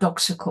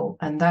 paradoxical.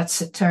 And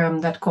that's a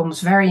term that comes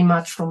very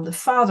much from the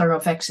father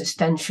of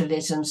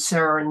existentialism,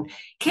 Søren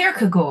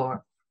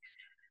Kierkegaard.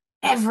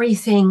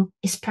 Everything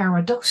is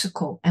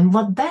paradoxical. And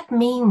what that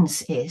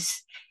means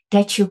is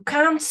that you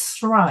can't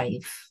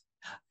thrive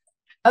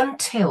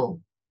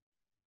until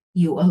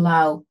you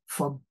allow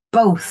for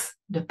both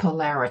the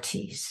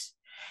polarities.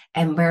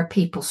 And where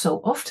people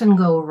so often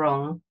go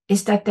wrong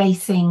is that they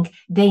think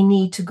they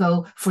need to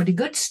go for the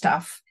good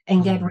stuff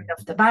and get rid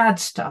of the bad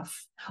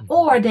stuff.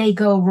 Or they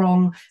go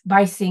wrong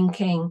by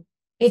thinking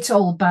it's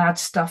all bad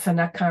stuff and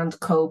I can't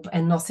cope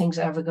and nothing's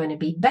ever going to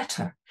be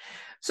better.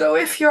 So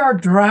if you're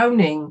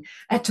drowning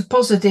at the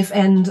positive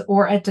end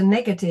or at the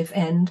negative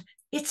end,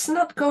 it's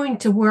not going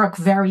to work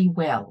very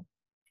well.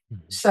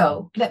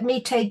 So let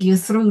me take you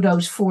through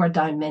those four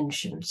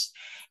dimensions.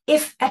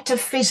 If at the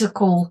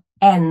physical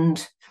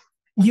end,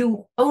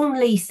 you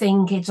only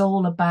think it's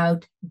all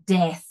about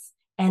death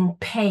and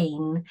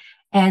pain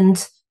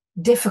and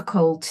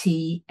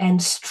difficulty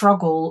and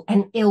struggle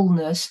and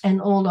illness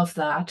and all of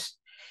that,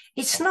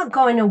 it's not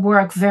going to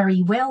work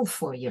very well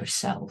for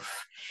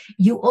yourself.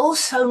 You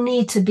also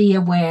need to be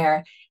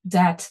aware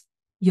that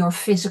your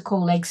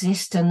physical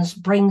existence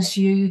brings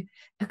you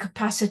a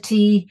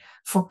capacity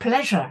for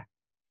pleasure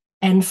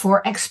and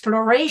for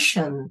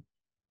exploration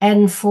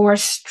and for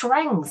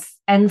strength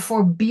and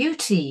for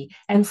beauty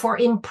and for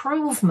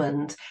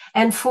improvement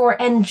and for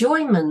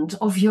enjoyment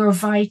of your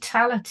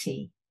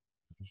vitality.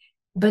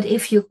 But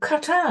if you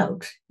cut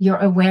out your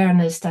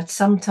awareness that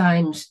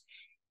sometimes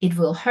it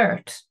will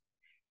hurt,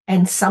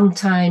 and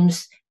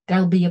sometimes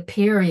there'll be a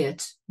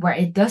period where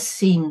it does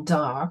seem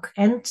dark,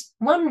 and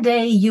one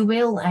day you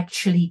will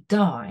actually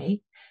die,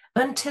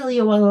 until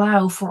you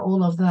allow for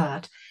all of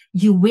that,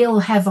 you will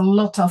have a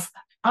lot of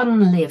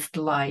unlived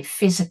life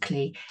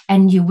physically,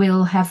 and you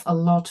will have a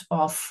lot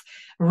of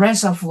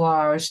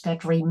reservoirs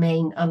that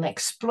remain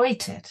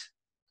unexploited.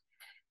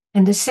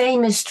 And the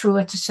same is true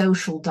at the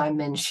social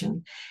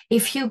dimension.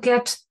 If you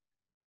get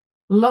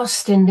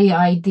lost in the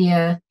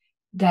idea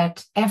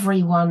that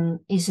everyone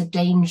is a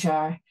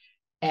danger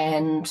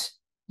and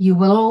you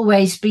will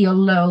always be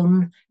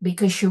alone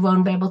because you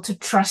won't be able to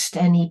trust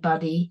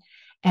anybody,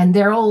 and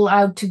they're all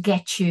out to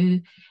get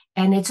you,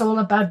 and it's all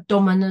about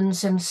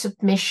dominance and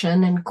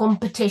submission and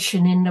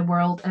competition in the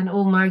world, and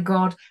oh my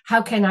God,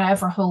 how can I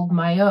ever hold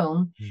my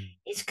own?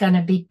 It's going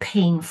to be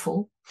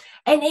painful.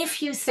 And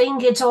if you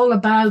think it's all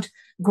about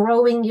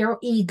growing your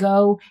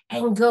ego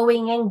and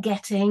going and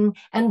getting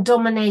and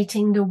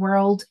dominating the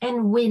world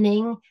and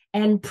winning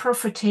and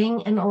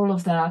profiting and all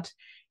of that,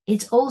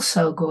 it's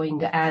also going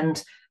to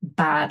end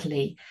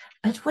badly.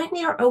 But when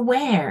you're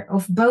aware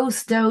of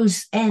both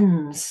those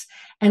ends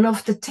and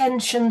of the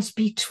tensions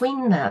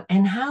between that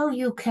and how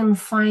you can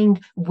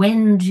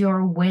wend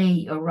your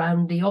way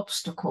around the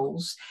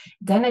obstacles,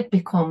 then it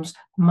becomes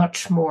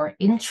much more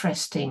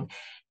interesting.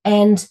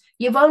 And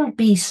you won't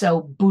be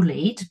so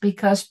bullied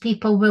because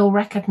people will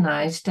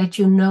recognize that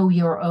you know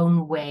your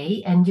own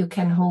way and you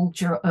can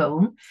hold your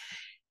own.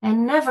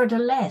 And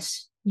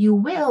nevertheless, you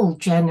will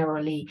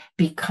generally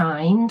be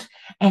kind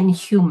and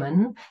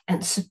human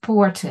and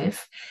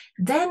supportive.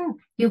 Then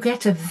you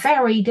get a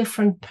very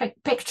different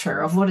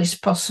picture of what is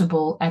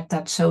possible at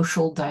that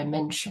social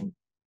dimension.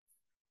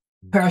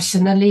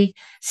 Personally,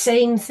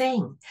 same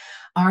thing.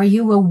 Are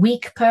you a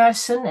weak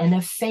person and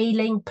a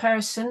failing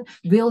person?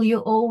 Will you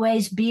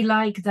always be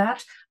like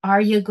that?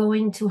 Are you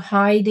going to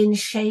hide in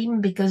shame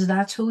because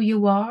that's who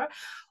you are?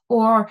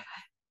 Or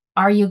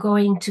are you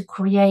going to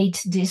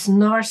create this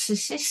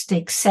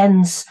narcissistic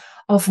sense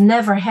of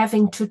never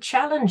having to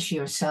challenge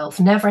yourself,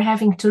 never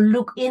having to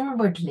look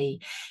inwardly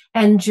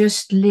and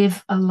just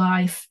live a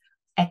life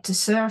at the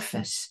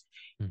surface?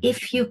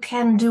 If you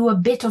can do a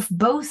bit of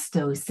both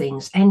those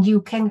things and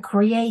you can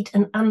create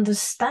an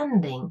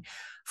understanding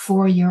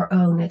for your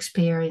own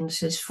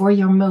experiences, for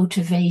your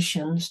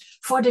motivations,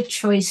 for the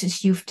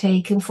choices you've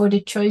taken, for the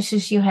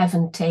choices you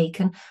haven't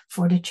taken,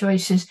 for the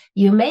choices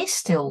you may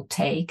still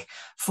take,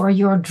 for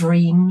your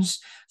dreams,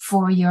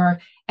 for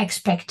your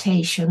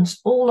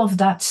expectations, all of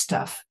that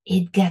stuff,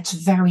 it gets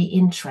very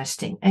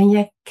interesting. And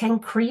you can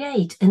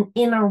create an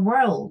inner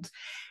world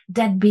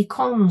that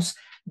becomes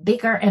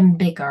bigger and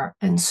bigger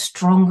and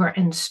stronger,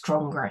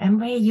 and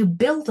where you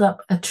build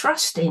up a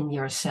trust in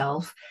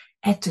yourself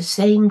at the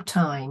same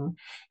time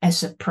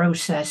as a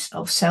process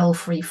of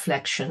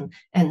self-reflection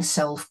and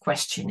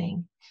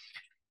self-questioning.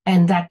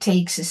 And that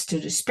takes us to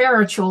the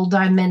spiritual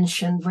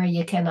dimension, where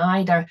you can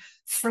either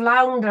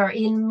flounder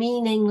in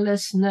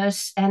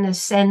meaninglessness and a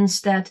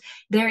sense that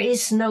there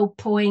is no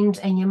point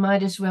and you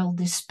might as well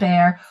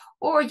despair,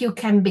 or you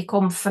can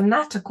become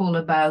fanatical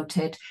about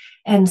it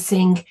and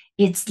think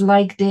it's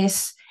like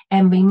this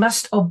and we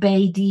must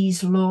obey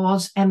these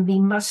laws and we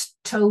must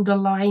toe the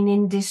line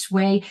in this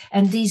way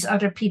and these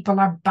other people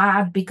are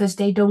bad because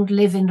they don't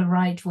live in the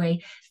right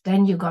way.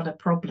 Then you got a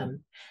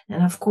problem.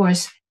 And of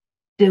course,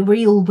 the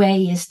real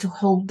way is to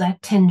hold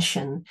that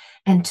tension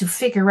and to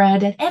figure out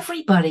that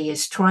everybody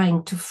is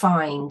trying to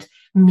find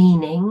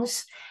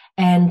meanings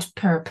and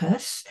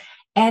purpose.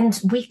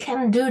 And we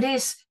can do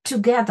this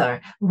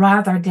together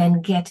rather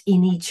than get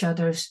in each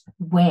other's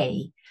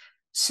way.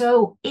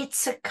 So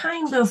it's a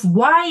kind of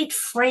wide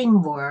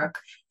framework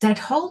that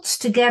holds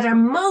together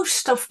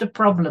most of the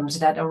problems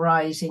that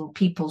arise in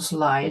people's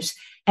lives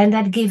and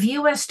that give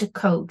you as the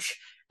coach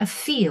a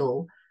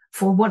feel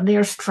for what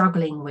they're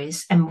struggling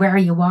with and where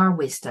you are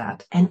with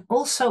that, and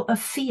also a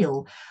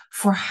feel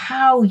for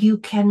how you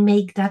can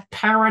make that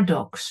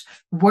paradox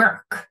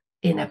work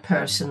in a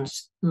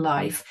person's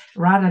life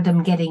rather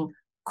than getting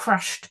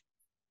crushed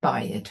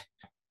by it.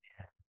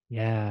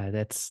 Yeah,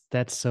 that's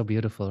so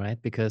beautiful,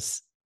 right?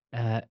 Because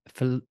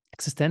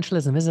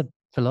existentialism is a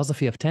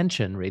philosophy of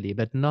tension, really,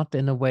 but not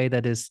in a way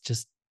that is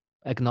just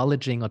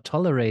acknowledging or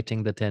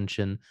tolerating the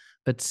tension,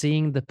 but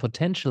seeing the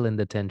potential in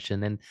the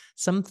tension. And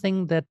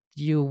something that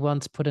you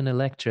once put in a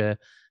lecture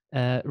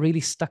really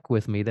stuck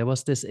with me. There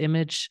was this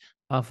image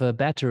of a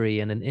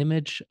battery and an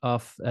image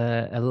of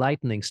a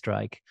lightning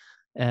strike.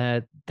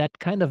 That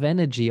kind of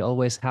energy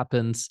always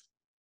happens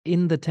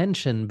in the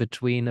tension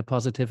between a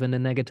positive and a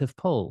negative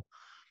pole.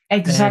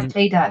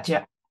 Exactly that,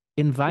 yeah.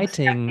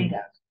 Inviting Exactly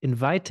that.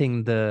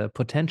 inviting the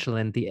potential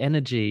and the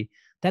energy,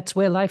 that's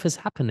where life is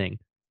happening.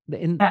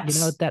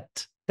 That's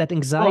That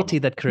anxiety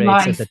what that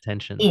creates life the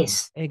tension.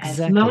 is. As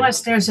long Exactly.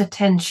 as there's a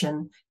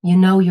tension, you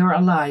know you're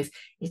alive.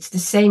 It's the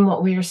same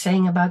what we were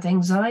saying about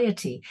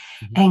anxiety.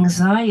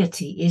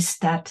 Anxiety is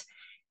that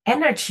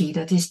energy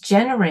that is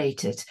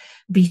generated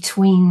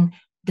between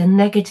the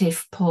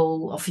negative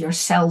pole of your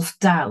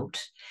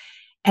self-doubt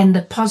and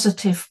the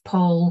positive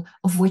pole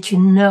of which you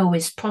know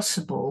is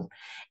possible.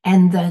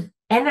 And the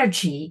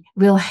energy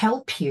will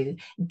help you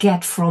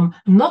get from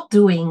not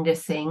doing the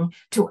thing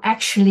to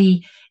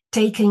actually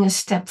taking a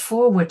step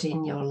forward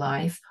in your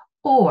life.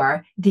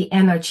 Or the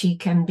energy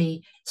can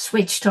be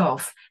switched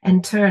off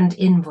and turned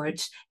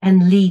inwards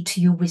and lead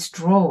to you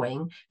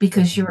withdrawing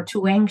because you're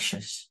too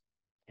anxious.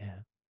 Yeah.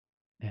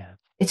 Yeah.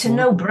 It's a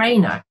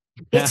no-brainer.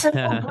 It's a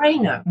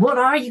no-brainer. What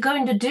are you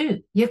going to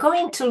do? You're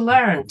going to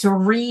learn to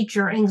read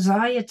your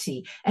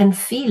anxiety and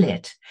feel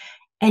it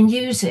and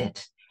use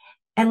it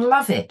and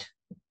love it.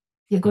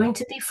 You're going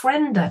to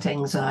befriend that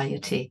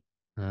anxiety.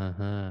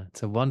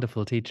 It's a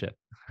wonderful teacher.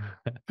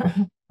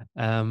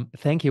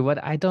 Thank you.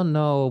 I don't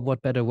know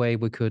what better way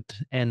we could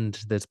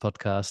end this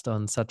podcast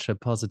on such a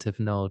positive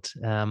note.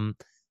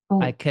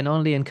 I can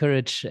only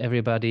encourage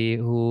everybody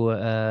who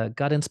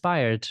got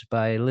inspired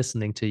by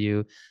listening to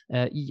you.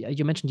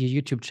 You mentioned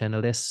your YouTube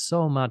channel. There's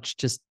so much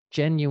just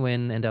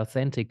genuine and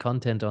authentic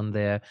content on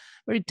there,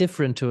 very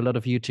different to a lot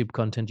of YouTube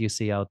content you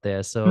see out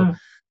there. So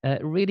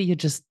really, you're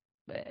just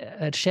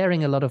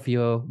sharing a lot of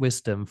your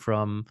wisdom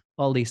from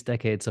all these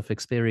decades of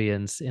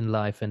experience in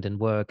life and in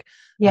work.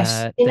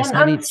 Yes, in an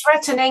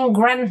unthreatening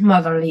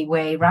grandmotherly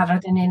way rather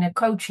than in a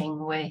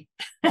coaching way.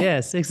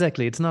 Yes,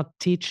 exactly. It's not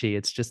teachy.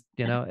 It's just,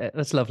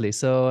 that's lovely.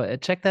 So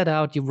check that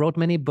out. You wrote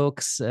many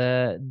books.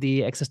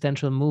 The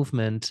Existential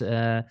Movement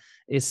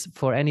is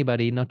for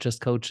anybody, not just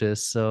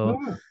coaches. So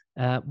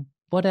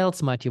what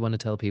else might you want to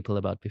tell people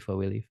about before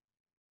we leave?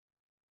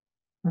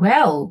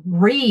 Well,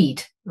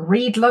 read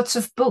lots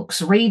of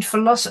books, read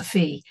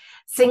philosophy,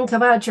 think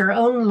about your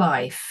own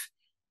life,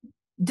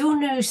 do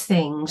new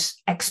things,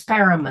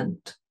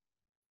 experiment.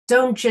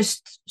 Don't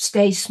just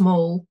stay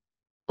small,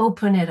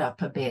 open it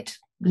up a bit.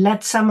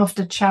 Let some of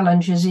the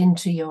challenges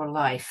into your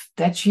life.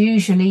 That's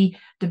usually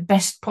the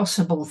best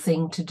possible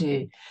thing to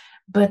do.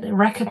 But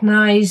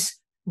recognize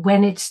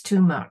when it's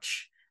too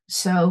much.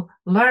 So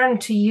learn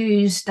to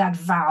use that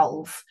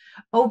valve.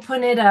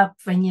 Open it up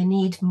when you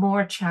need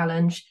more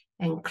challenge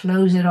and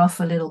close it off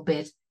a little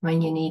bit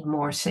when you need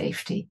more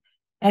safety.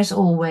 As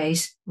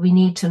always, we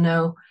need to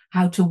know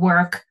how to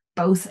work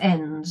both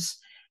ends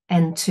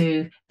and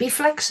to be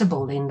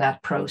flexible in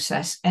that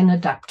process and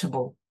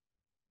adaptable.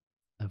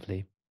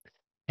 Lovely.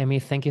 Emmy,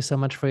 thank you so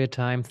much for your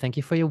time. Thank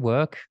you for your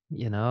work.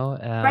 Great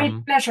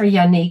pleasure,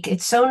 Yannick.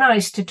 It's so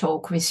nice to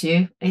talk with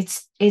you.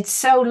 It's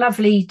so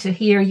lovely to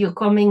hear you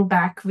coming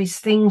back with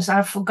things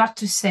I forgot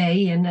to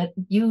say and that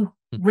you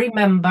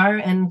remember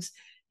and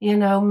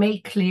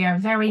make clear.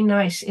 Very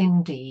nice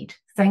indeed.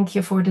 Thank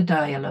you for the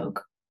dialogue.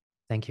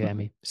 Thank you,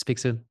 Emmy. Speak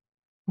soon.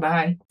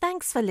 Bye.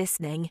 Thanks for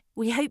listening.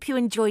 We hope you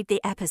enjoyed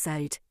the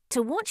episode.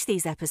 To watch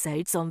these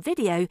episodes on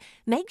video,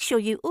 make sure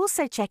you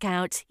also check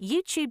out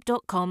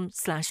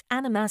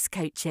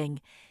youtube.com/animascoaching.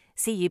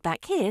 See you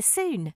back here soon.